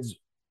 his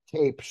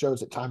tape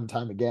shows it time and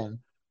time again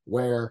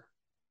where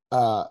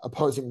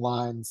opposing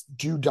lines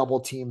do double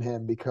team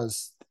him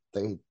because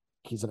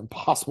he's an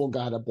impossible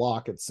guy to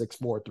block at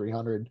 6'4",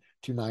 300,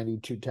 290,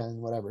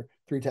 210, whatever,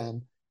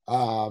 310.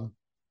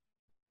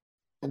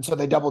 And so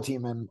they double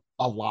team him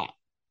a lot,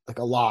 like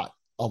a lot.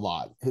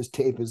 His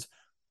tape is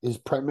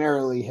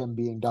primarily him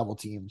being double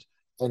teamed,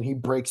 and he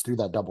breaks through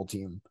that double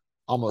team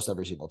almost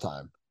every single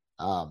time.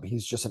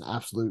 He's just an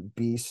absolute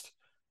beast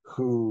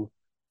who,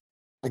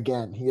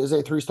 again, he is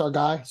a 3-star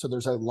guy, so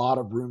there's a lot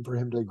of room for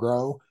him to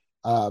grow.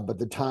 But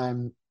the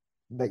time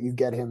that you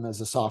get him as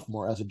a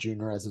sophomore, as a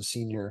junior, as a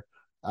senior,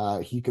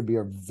 he could be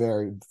a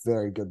very,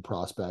 very good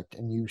prospect.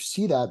 And you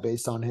see that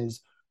based on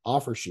his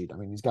offer sheet. I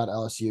mean, he's got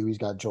LSU, he's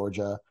got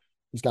Georgia,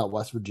 he's got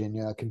West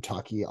Virginia,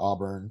 Kentucky,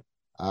 Auburn,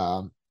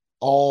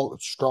 all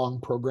strong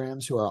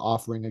programs who are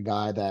offering a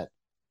guy that,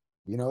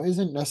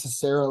 isn't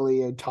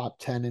necessarily a top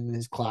 10 in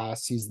his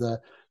class. He's the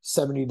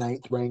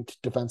 79th ranked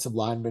defensive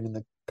lineman in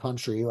the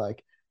country.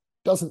 Like,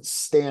 doesn't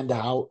stand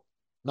out,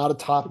 not a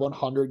top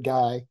 100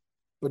 guy,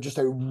 but just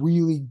a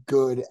really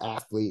good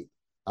athlete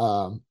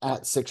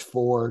at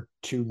 6'4",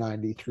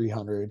 290,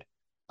 300.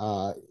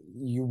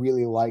 You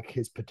really like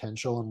his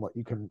potential and what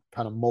you can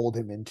kind of mold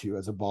him into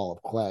as a ball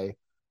of clay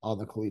on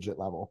the collegiate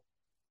level.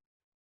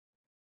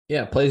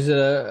 Yeah, plays at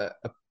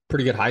a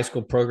pretty good high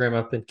school program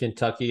up in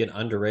Kentucky, an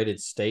underrated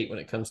state when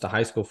it comes to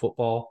high school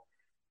football.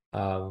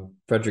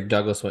 Frederick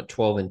Douglass went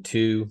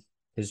 12-2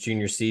 his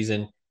junior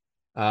season.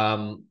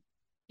 You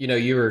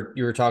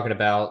were talking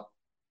about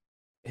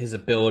his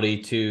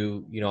ability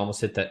to,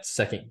 almost hit that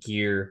second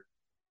gear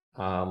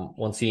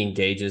once he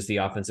engages the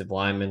offensive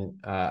lineman.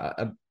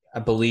 I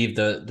believe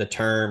the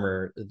term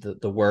or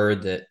the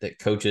word that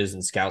coaches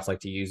and scouts like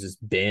to use is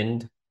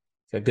bend.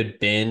 A good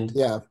bend.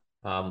 Yeah.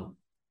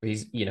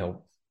 He's,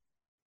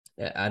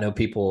 I know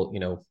people,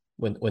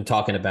 when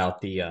talking about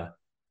the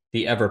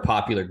ever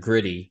popular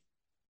gritty,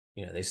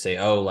 they say,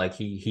 oh, like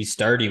he's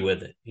sturdy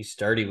with it. He's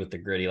sturdy with the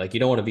gritty. Like, you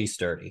don't want to be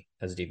sturdy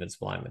as a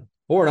defensive lineman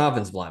or an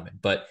offensive lineman.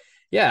 But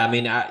yeah, I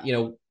mean,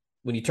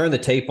 when you turn the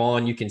tape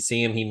on, you can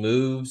see him. He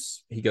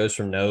moves. He goes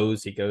from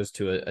nose. He goes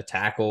to a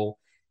tackle.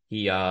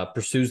 He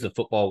pursues the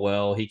football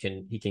well. He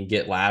can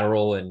get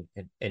lateral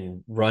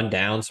and run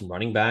down some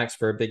running backs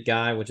for a big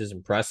guy, which is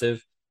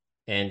impressive.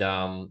 And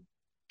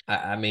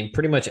I mean,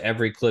 pretty much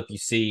every clip you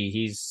see,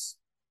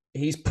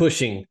 he's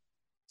pushing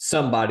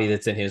somebody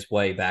that's in his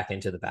way back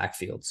into the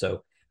backfield.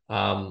 So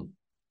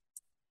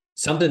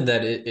something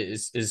that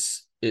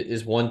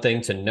is one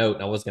thing to note.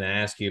 And I was going to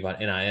ask you about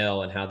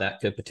NIL and how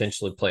that could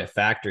potentially play a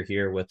factor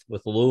here with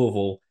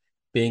Louisville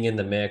being in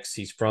the mix.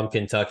 He's from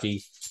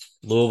Kentucky.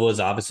 Louisville has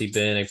obviously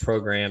been a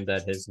program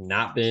that has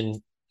not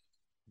been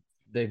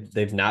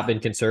they've not been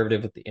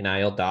conservative with the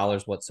NIL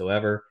dollars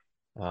whatsoever.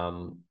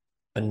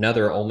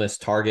 Another Ole Miss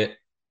target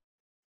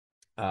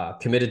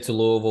committed to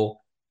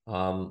Louisville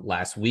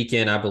last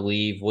weekend, I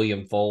believe.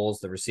 William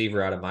Foles, the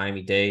receiver out of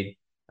Miami-Dade,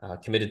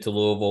 committed to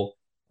Louisville.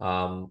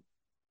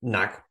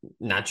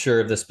 Not sure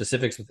of the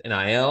specifics with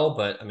NIL,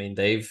 but I mean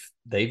they've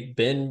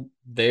been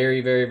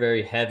very, very,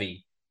 very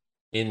heavy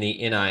in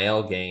the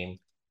NIL game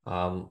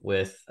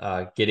with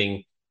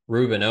getting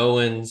Reuben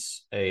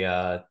Owens,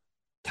 a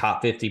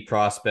top 50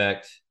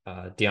 prospect,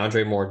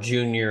 DeAndre Moore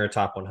Jr., a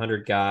top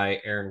 100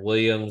 guy, Ayden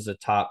Williams, a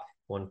top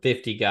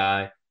 150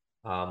 guy,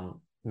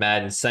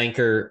 Madden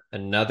Sanker,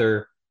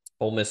 another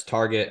Ole Miss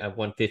target, a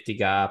 150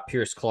 guy,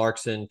 Pierce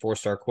Clarkson,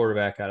 4-star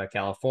quarterback out of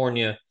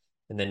California,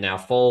 and then now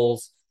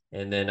Foles,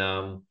 and then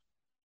a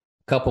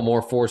couple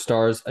more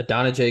 4-stars.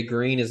 Adonijah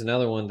Green is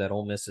another one that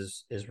Ole Miss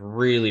is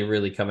really,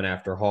 really coming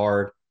after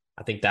hard.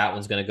 I think that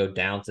one's going to go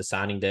down to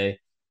signing day.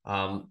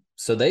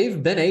 So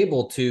they've been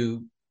able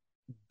to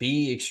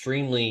be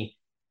extremely,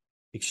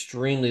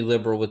 extremely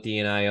liberal with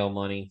the NIL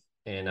money,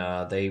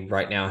 and they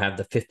right now have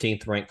the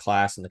 15th ranked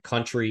class in the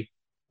country.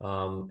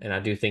 And I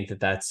do think that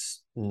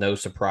that's no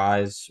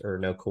surprise or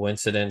no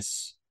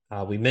coincidence.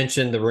 We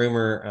mentioned the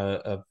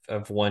rumor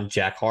of one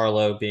Jack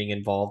Harlow being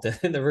involved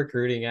in the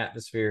recruiting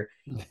atmosphere.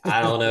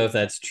 I don't know if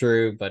that's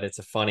true, but it's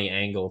a funny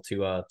angle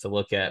to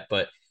look at.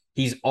 But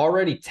he's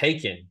already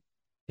taken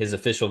his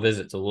official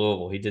visit to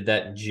Louisville. He did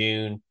that in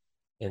June,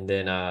 and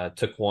then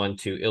took one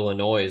to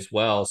Illinois as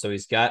well. So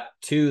he's got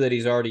 2 that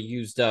he's already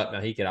used up.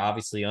 Now he could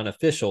obviously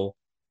unofficial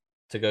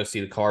to go see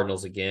the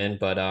Cardinals again,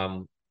 but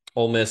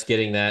Ole Miss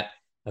getting that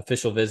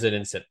official visit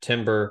in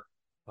September.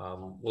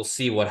 We'll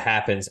see what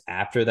happens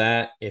after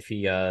that. If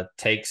he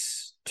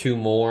takes 2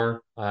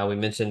 more, we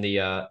mentioned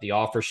the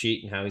offer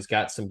sheet and how he's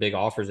got some big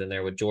offers in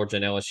there with Georgia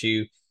and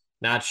LSU.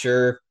 Not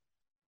sure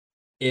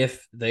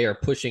if they are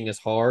pushing as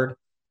hard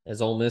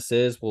as Ole Miss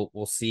is.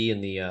 We'll see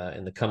in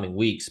the coming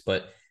weeks,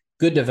 but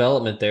good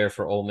development there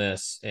for Ole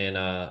Miss and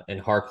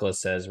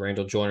Harkless, as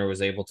Randall Joyner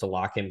was able to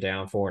lock him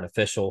down for an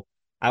official.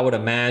 I would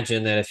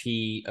imagine that if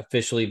he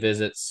officially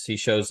visits, he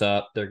shows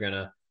up, they're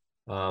gonna.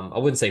 I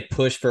wouldn't say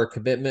push for a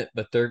commitment,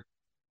 but they're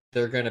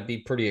going to be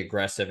pretty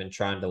aggressive in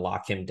trying to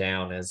lock him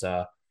down, as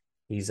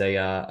he's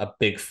a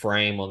big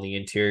frame on the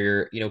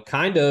interior.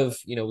 Kind of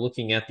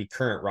looking at the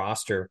current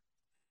roster,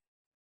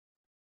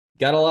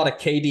 got a lot of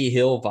KD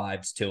Hill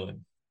vibes to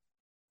him.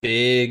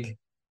 Big,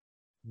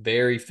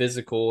 very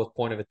physical with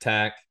point of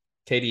attack.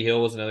 KD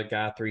Hill was another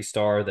guy,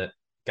 3-star, that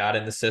got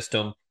in the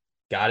system,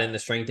 got in the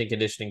strength and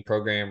conditioning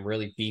program,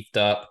 really beefed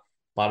up.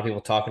 A lot of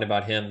people talking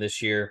about him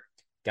this year.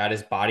 Got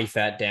his body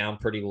fat down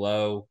pretty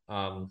low.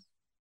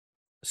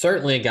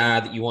 Certainly a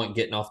guy that you want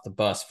getting off the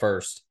bus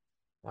first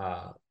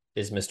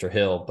is Mr.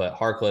 Hill, but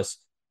Harkless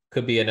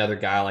could be another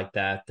guy like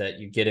that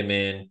you get him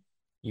in,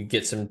 you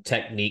get some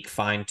technique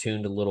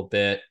fine-tuned a little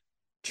bit,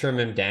 trim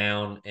him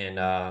down, and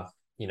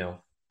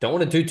don't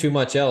want to do too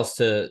much else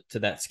to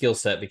that skill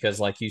set,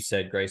 because like you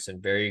said, Grayson,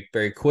 very,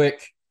 very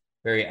quick,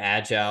 very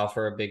agile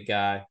for a big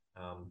guy.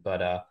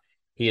 But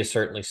he is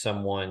certainly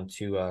someone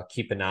to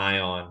keep an eye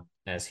on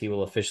as he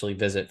will officially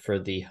visit for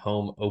the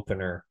home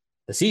opener,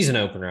 the season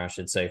opener, I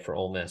should say, for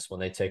Ole Miss when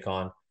they take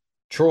on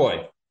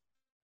Troy.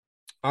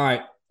 All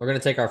right, we're going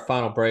to take our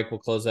final break.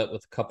 We'll close up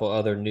with a couple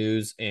other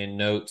news and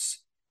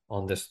notes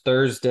on this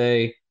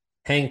Thursday.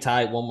 Hang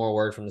tight. One more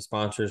word from the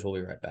sponsors. We'll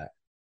be right back.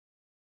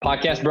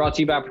 Podcast brought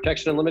to you by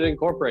Protection Unlimited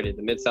Incorporated,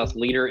 the Mid-South's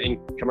leader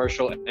in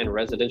commercial and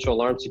residential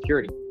alarm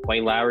security.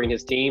 Wayne Lowry and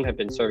his team have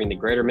been serving the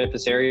greater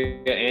Memphis area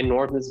and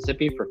North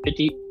Mississippi for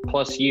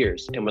 50-plus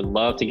years and would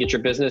love to get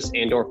your business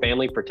and or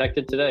family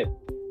protected today.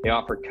 They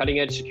offer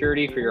cutting-edge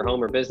security for your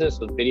home or business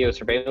with video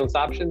surveillance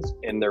options,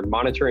 and they're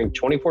monitoring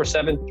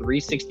 24/7,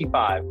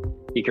 365.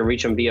 You can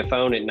reach them via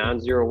phone at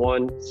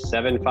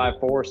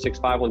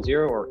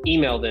 901-754-6510 or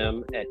email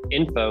them at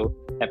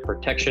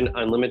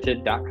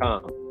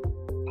info@protectionunlimited.com.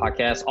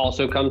 Podcast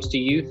also comes to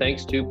you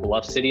thanks to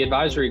Bluff City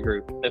Advisory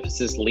Group,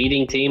 Memphis's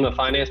leading team of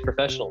finance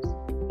professionals.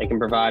 They can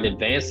provide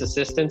advanced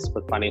assistance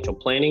with financial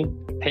planning,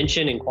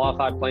 pension and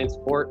qualified plan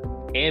support,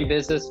 and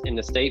business and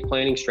estate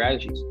planning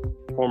strategies.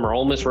 Former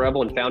Ole Miss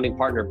Rebel and founding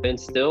partner Ben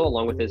Still,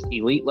 along with his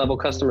elite-level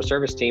customer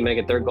service team, make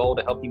it their goal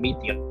to help you meet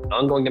the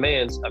ongoing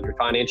demands of your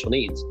financial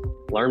needs.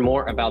 Learn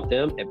more about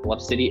them at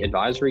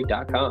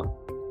bluffcityadvisory.com.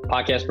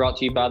 Podcast brought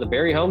to you by the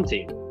Berry Home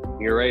Team.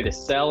 You're ready to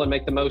sell and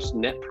make the most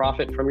net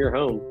profit from your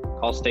home.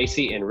 Call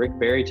Stacy and Rick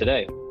Berry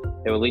today.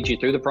 They will lead you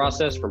through the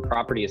process from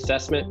property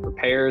assessment,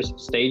 repairs,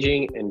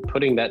 staging, and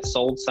putting that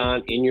sold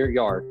sign in your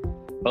yard.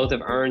 Both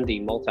have earned the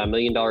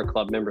multi-million-dollar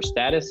club member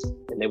status,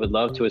 and they would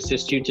love to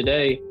assist you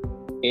today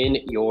in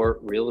your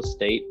real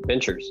estate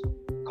ventures.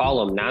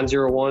 Call them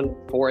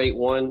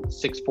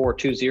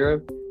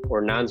 901-481-6420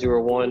 or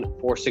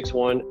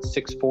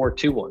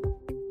 901-461-6421.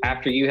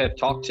 After you have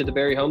talked to the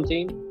Berry Home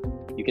Team,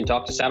 you can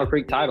talk to Saddle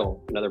Creek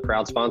Title, another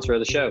proud sponsor of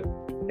the show.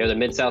 They're the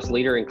Mid-South's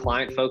leader in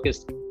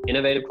client-focused,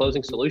 innovative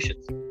closing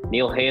solutions.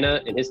 Neil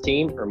Hanna and his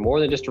team are more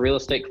than just a real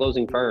estate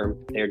closing firm.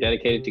 They are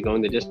dedicated to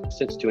going the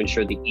distance to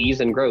ensure the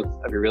ease and growth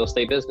of your real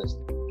estate business.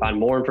 Find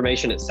more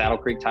information at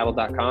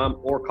saddlecreektitle.com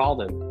or call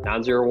them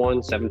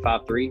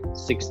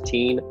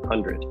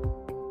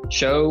 901-753-1600.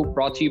 Show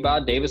brought to you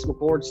by Davis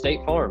McCord State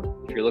Farm.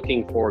 If you're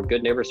looking for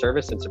good neighbor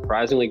service and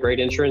surprisingly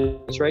great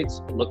insurance rates,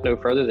 look no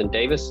further than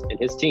Davis and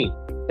his team.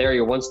 They are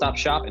your one-stop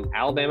shop in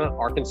Alabama,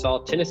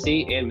 Arkansas,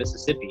 Tennessee, and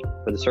Mississippi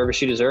for the service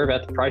you deserve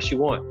at the price you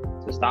want.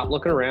 So stop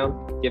looking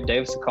around. Give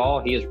Davis a call.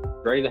 He is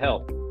ready to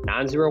help.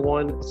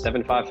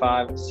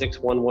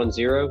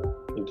 901-755-6110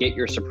 and get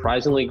your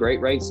surprisingly great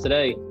rates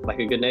today. Like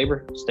a good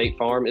neighbor, State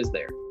Farm is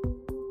there.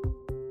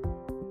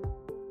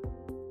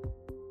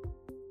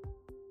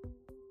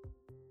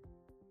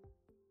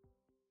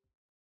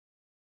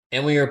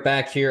 And we are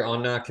back here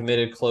on Not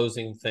Committed,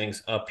 closing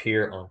things up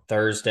here on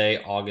Thursday,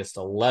 August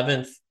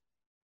 11th.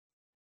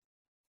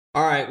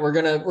 All right, we're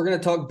gonna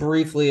talk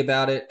briefly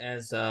about it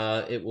as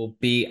it will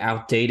be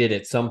outdated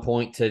at some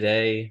point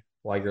today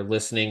while you're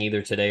listening,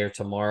 either today or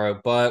tomorrow.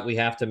 But we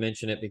have to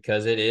mention it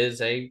because it is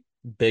a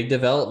big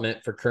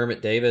development for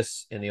Kermit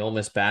Davis and the Ole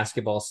Miss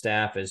basketball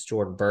staff, as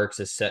Jordan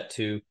Burks is set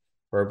to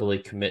verbally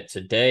commit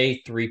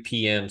today, 3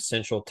 p.m.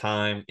 Central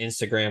Time,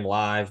 Instagram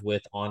Live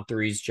with On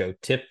Three's Joe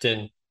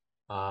Tipton.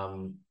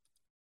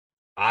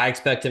 I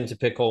expect him to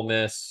pick Ole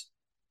Miss.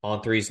 On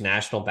Three's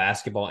national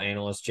basketball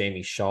analyst,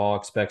 Jamie Shaw,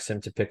 expects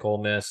him to pick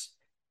Ole Miss.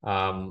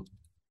 I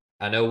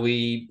know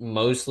we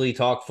mostly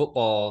talk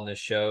football on this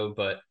show,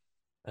 but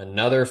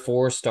another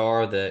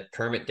 4-star that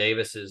Kermit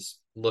Davis is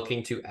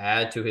looking to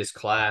add to his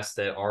class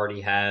that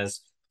already has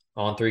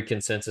On Three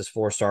consensus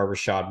 4-star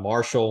Rashad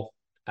Marshall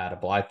out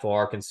of Blytheville,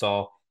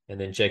 Arkansas. And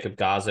then Jacob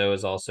Gazzo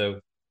is also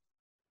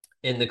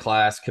in the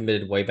class,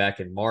 committed way back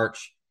in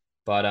March.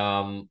 But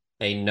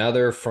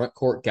another front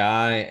court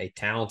guy, a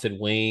talented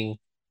wing,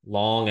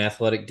 long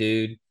athletic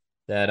dude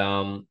that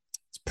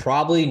it's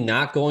probably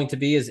not going to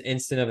be as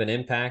instant of an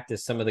impact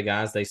as some of the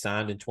guys they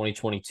signed in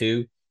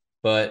 2022.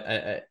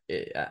 But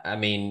I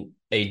mean,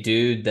 a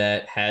dude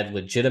that had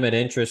legitimate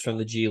interest from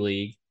the G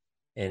League,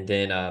 and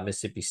then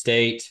Mississippi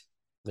State,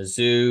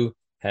 Mizzou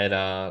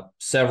had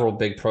several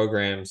big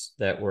programs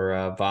that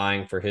were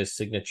vying for his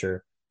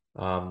signature.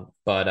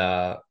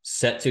 But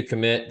set to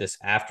commit this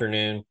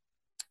afternoon,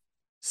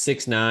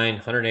 6'9",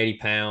 180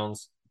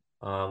 pounds.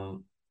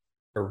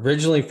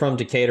 Originally from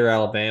Decatur,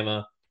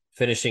 Alabama,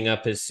 finishing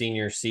up his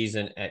senior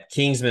season at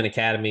Kingsman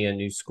Academy, a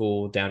new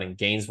school down in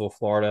Gainesville,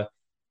 Florida.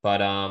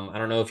 But I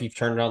don't know if you've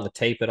turned on the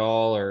tape at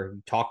all or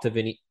talked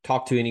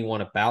to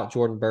anyone about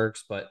Jordan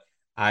Burks, but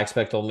I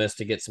expect Ole Miss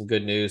to get some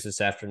good news this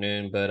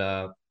afternoon.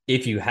 But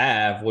if you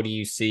have, what do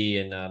you see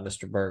in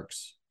Mr.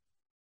 Burks?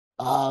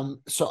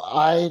 So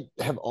I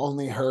have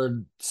only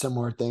heard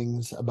similar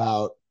things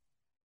about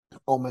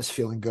Ole Miss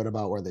feeling good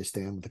about where they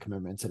stand with the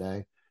commitment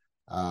today.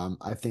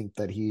 I think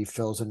that he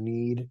fills a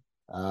need.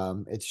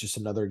 It's just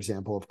another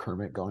example of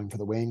Kermit going for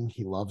the wing.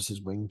 He loves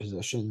his wing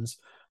positions.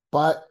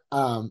 But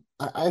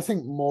I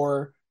think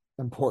more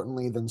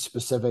importantly than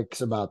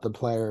specifics about the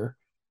player,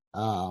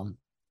 I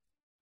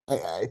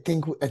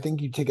think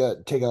you take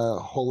a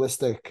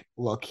holistic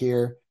look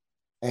here,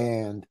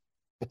 and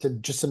it's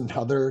just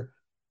another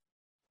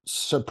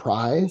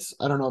surprise.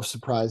 I don't know if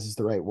surprise is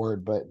the right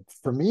word, but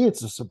for me,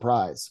 it's a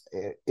surprise.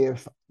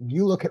 If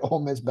you look at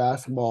Ole Miss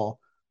basketball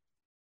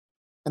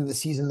and the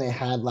season they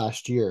had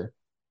last year,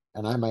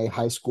 and I'm a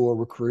high school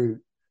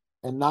recruit,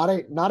 and not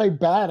a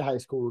bad high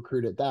school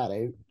recruit at that,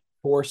 a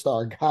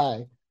 4-star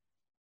guy,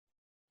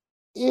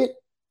 it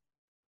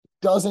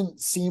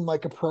doesn't seem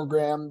like a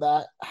program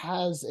that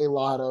has a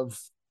lot of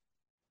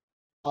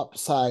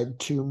upside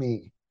to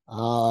me.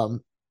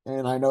 And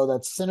I know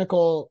that's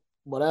cynical,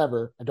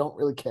 whatever. I don't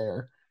really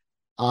care.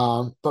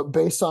 But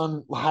based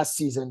on last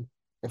season,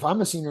 if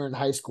I'm a senior in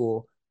high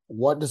school,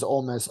 what does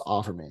Ole Miss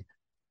offer me?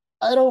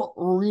 I don't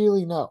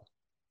really know.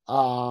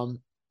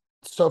 Um,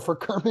 so for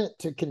Kermit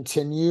to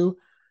continue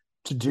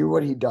to do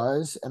what he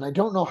does, and I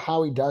don't know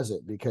how he does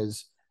it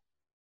because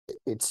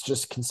it's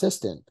just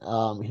consistent.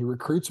 He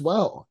recruits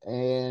well,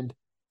 and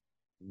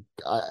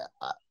I,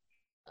 I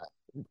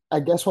I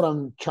guess what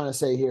I'm trying to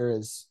say here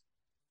is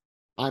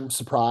I'm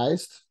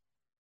surprised,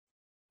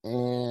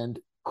 and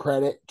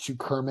credit to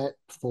Kermit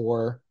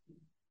for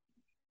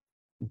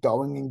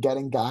going and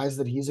getting guys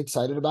that he's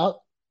excited about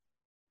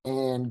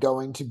and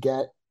going to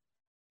get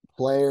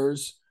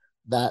players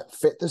that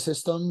fit the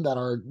system, that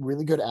are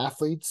really good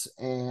athletes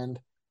and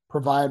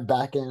provide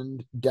back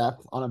end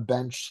depth on a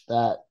bench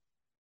that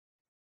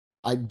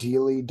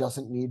ideally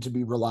doesn't need to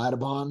be relied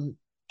upon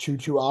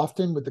too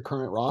often with the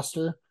current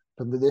roster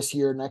for this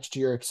year, next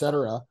year,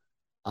 etc.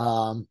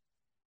 Um,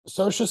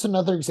 so it's just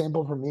another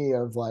example for me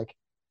of like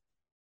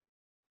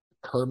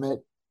Kermit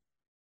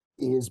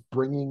is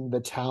bringing the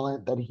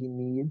talent that he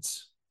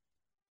needs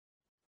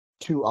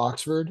to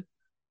Oxford.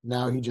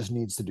 Now he just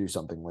needs to do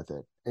something with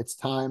it. It's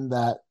time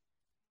that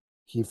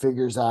he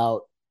figures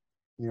out,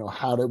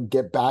 how to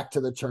get back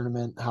to the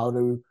tournament, how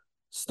to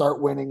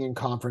start winning in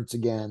conference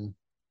again,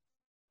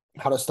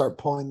 how to start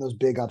pulling those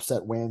big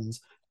upset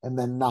wins, and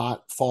then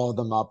not follow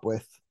them up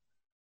with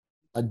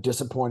a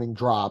disappointing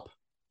drop,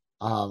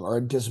 or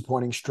a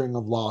disappointing string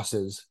of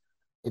losses.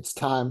 It's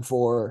time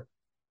for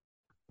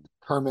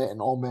Kermit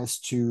and Ole Miss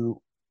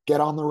to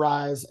get on the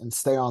rise and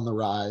stay on the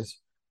rise.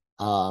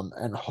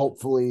 And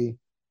hopefully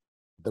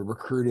the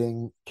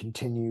recruiting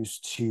continues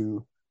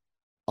to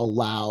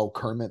allow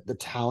Kermit the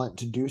talent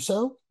to do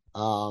so.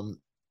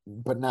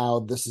 But now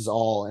this is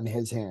all in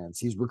his hands.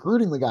 He's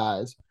recruiting the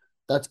guys.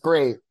 That's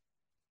great.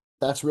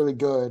 That's really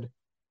good.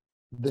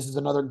 This is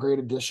another great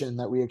addition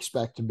that we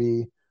expect to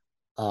be,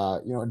 a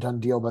done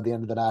deal by the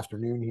end of that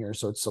afternoon here.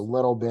 So it's a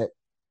little bit,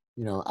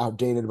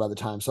 outdated by the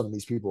time some of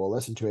these people will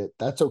listen to it.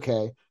 That's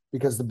okay,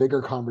 because the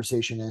bigger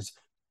conversation is,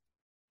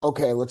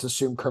 okay, let's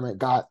assume Kermit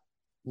got,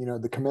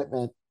 the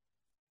commitment.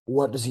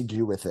 What does he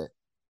do with it?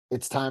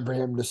 It's time for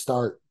him to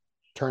start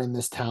turning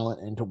this talent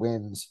into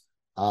wins.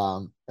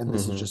 And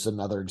this is just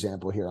another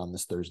example here on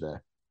this Thursday.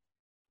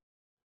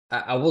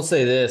 I will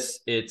say this: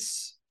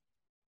 it's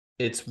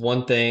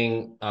one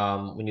thing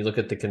when you look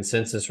at the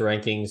consensus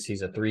rankings,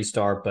 he's a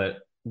 3-star, but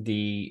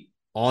the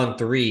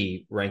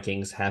On3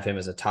 rankings have him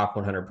as a top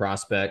 100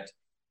 prospect.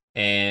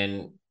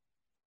 And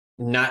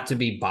not to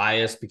be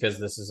biased because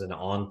this is an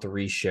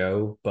On3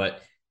 show,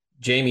 but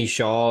Jamie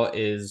Shaw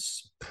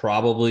is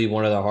probably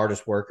one of the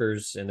hardest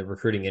workers in the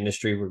recruiting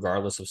industry,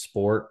 regardless of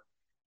sport.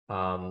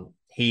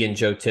 He and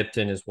Joe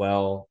Tipton as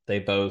well. They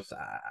both,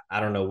 I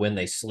don't know when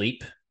they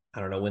sleep. I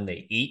don't know when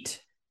they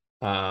eat.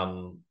 I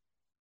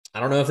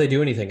don't know if they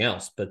do anything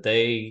else, but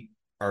they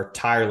are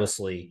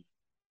tirelessly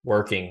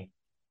working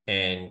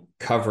and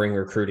covering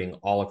recruiting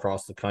all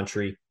across the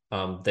country.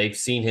 They've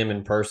seen him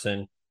in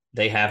person.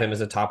 They have him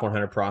as a top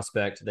 100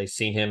 prospect. They've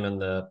seen him in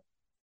the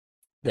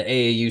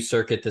AAU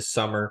circuit this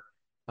summer.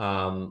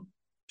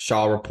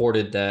 Shaw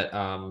reported that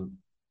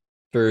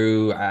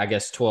through, I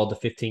guess, 12 to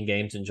 15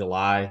 games in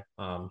July,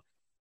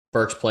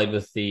 Burks played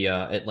with the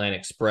Atlanta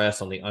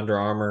Express on the Under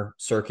Armour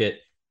circuit.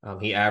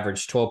 He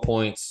averaged 12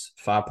 points,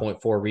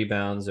 5.4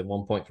 rebounds, and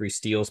 1.3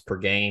 steals per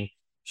game.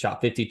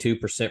 Shot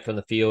 52% from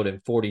the field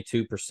and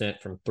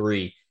 42% from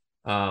three.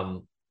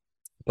 Coming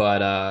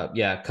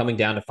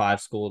down to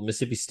 5 schools: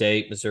 Mississippi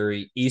State,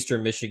 Missouri,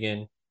 Eastern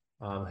Michigan,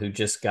 who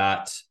just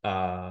got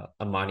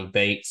Amani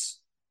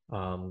Bates.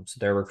 So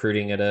they're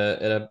recruiting at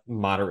a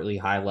moderately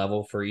high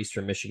level for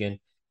Eastern Michigan.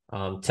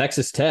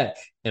 Texas Tech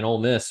and Ole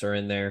Miss are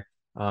in there.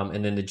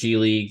 And then the G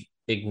League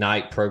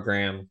Ignite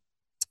program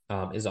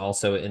is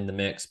also in the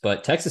mix.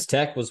 But Texas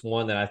Tech was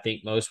one that I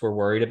think most were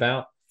worried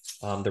about.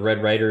 The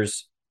Red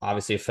Raiders,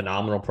 obviously a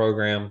phenomenal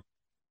program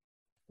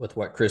with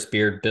what Chris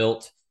Beard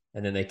built,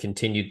 and then they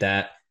continued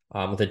that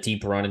with a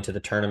deep run into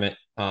the tournament.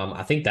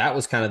 I think that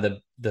was kind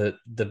of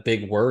the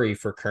big worry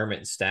for Kermit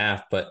and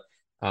staff. But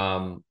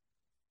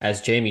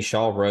as Jamie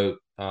Shaw wrote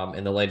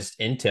in the latest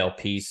Intel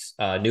piece,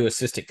 new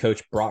assistant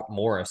coach Brock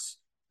Morris,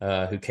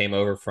 who came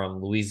over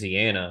from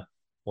Louisiana,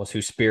 was who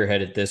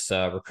spearheaded this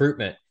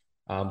recruitment.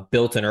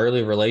 Built an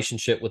early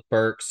relationship with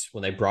Burks.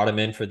 When they brought him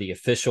in for the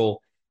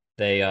official,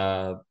 they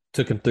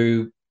took him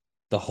through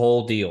the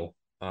whole deal.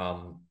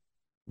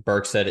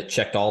 Burks said it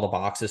checked all the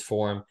boxes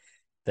for him.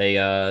 They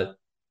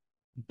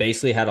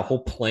basically had a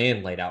whole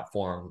plan laid out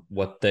for him,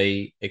 what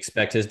they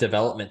expect his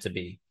development to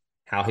be,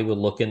 how he would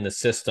look in the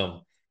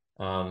system,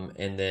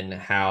 and then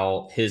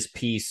how his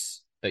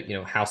piece,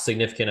 how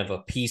significant of a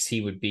piece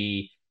he would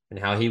be and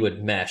how he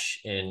would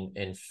mesh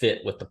and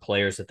fit with the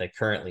players that they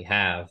currently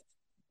have.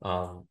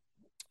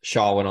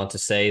 Shaw went on to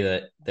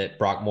say that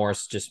Brock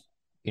Morris just,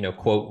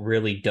 quote,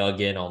 really dug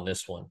in on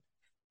this one.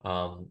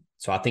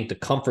 So I think the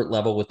comfort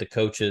level with the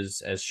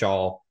coaches, as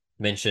Shaw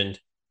mentioned,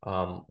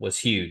 was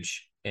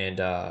huge. And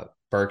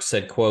Burke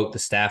said, quote, "The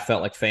staff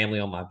felt like family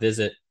on my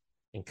visit,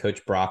 and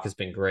Coach Brock has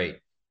been great."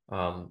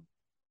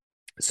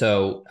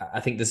 So I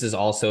think this is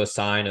also a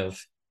sign of,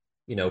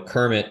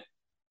 Kermit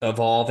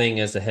evolving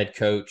as a head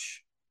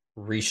coach,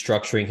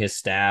 restructuring his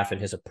staff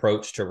and his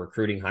approach to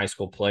recruiting high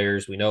school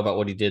players. We know about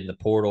what he did in the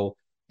portal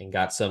and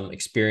got some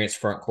experienced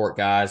front court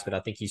guys, but I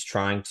think he's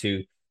trying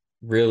to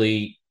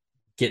really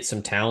get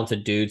some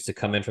talented dudes to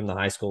come in from the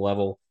high school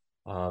level.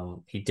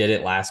 He did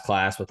it last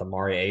class with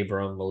Amari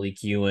Abram,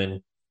 Malik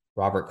Ewan,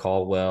 Robert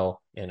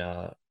Caldwell, and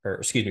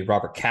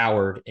Robert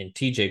Coward and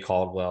TJ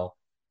Caldwell.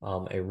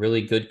 A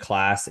really good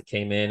class that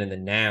came in, and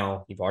then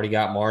now you've already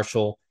got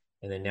Marshall,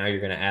 and then now you're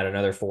going to add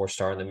another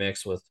 4-star in the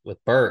mix with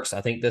Burks.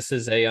 I think this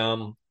is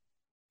a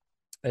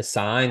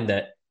sign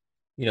that,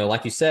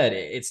 like you said,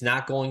 it's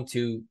not going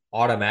to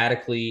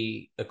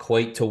automatically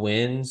equate to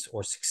wins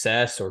or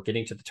success or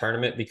getting to the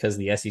tournament because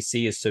the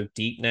SEC is so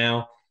deep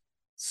now.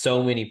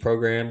 So many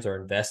programs are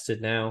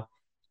invested now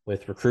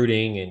with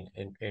recruiting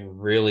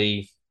and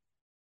really,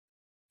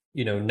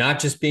 not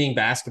just being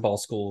basketball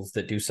schools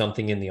that do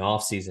something in the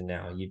offseason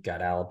now. You've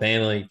got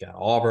Alabama, you've got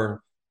Auburn,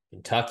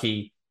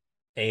 Kentucky,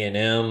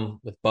 A&M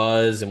with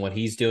Buzz and what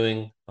he's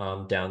doing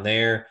down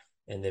there.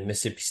 And then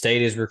Mississippi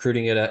State is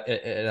recruiting at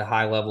a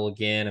high level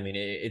again. I mean,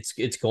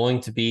 it's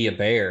going to be a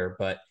bear,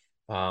 but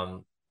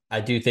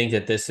I do think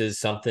that this is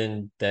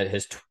something that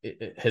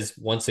has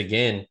once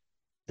again,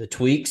 the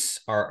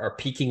tweaks are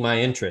piquing my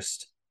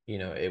interest.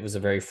 It was a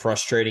very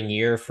frustrating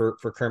year for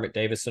Kermit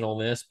Davis and Ole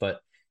Miss,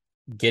 but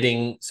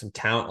getting some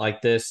talent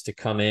like this to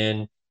come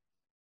in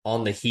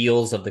on the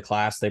heels of the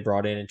class they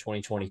brought in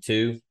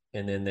 2022,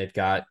 and then they've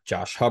got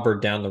Josh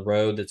Hubbard down the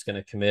road that's going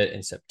to commit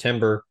in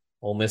September.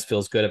 Ole Miss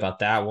feels good about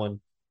that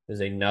one. There's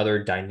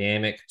another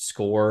dynamic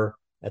scorer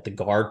at the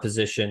guard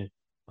position.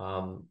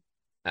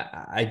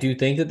 I do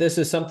think that this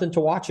is something to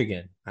watch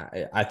again.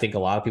 I think a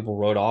lot of people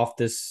wrote off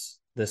this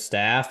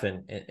staff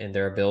and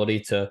their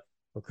ability to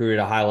recruit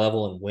at a high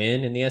level and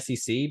win in the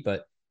SEC,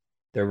 but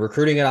they're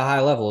recruiting at a high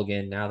level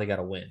again. Now they got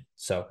to win.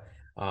 So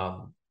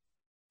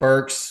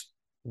Burks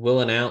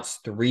will announce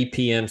 3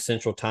 p.m.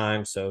 Central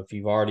Time. So if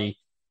you've already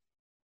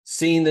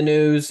seen the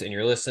news and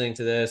you're listening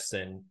to this,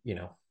 then,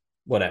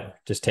 whatever,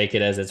 just take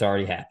it as it's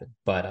already happened.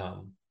 But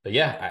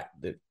yeah,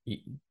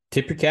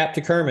 tip your cap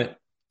to Kermit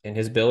and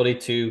his ability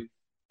to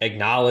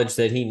acknowledge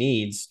that he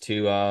needs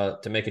to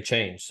make a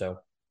change. So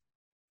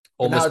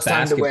now it's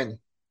time to win.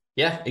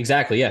 Yeah,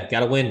 exactly. Yeah, got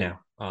to win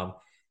now.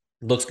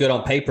 Looks good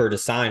on paper to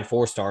sign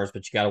 4-stars,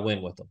 but you got to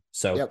win with them.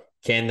 So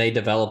Can they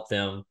develop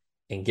them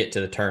and get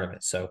to the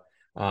tournament? So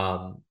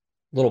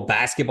little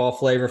basketball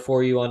flavor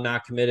for you on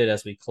Not Committed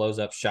as we close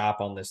up shop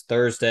on this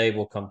Thursday.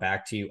 We'll come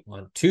back to you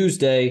on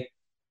Tuesday.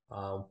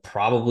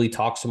 Probably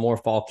talk some more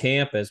fall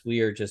camp as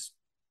we are just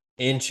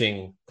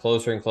inching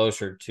closer and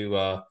closer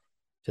to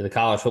the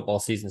college football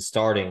season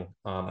starting,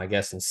 I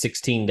guess, in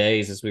 16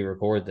 days as we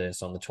record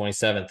this on the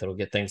 27th. It'll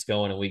get things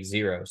going in week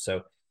 0.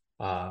 So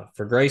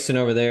for Grayson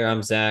over there,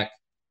 I'm Zach.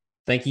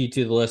 Thank you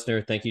to the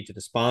listener. Thank you to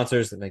the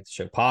sponsors that make the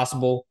show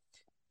possible.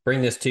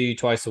 Bring this to you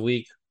twice a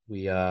week.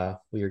 We are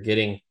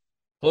getting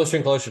closer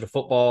and closer to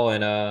football,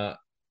 and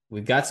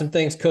we've got some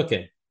things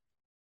cooking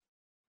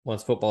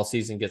once football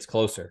season gets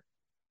closer.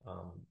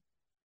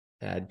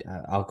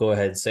 I'll go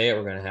ahead and say it.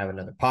 We're going to have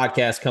another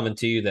podcast coming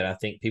to you that I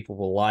think people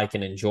will like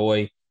and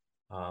enjoy.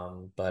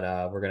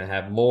 But we're going to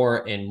have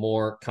more and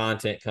more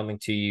content coming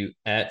to you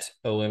at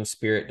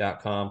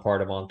omspirit.com,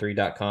 part of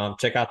on3.com.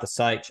 Check out the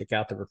site. Check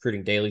out the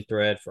Recruiting Daily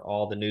thread for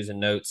all the news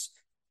and notes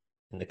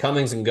and the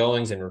comings and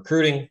goings in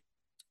recruiting.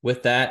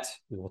 With that,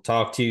 we will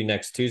talk to you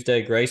next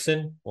Tuesday.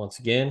 Grayson, once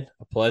again,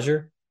 a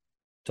pleasure.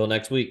 Till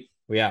next week,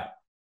 we out.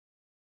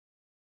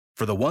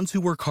 For the ones who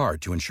work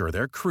hard to ensure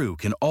their crew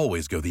can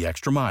always go the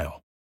extra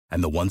mile,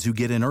 and the ones who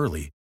get in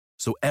early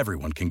so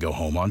everyone can go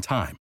home on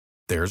time,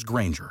 there's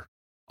Grainger,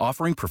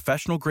 offering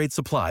professional-grade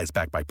supplies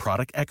backed by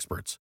product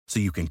experts so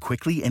you can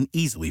quickly and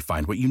easily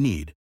find what you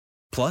need.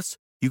 Plus,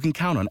 you can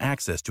count on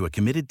access to a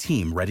committed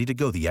team ready to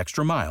go the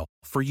extra mile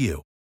for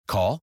you.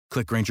 Call,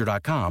 click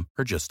Grainger.com,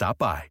 or just stop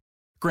by.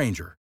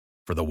 Grainger,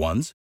 for the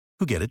ones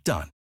who get it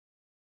done.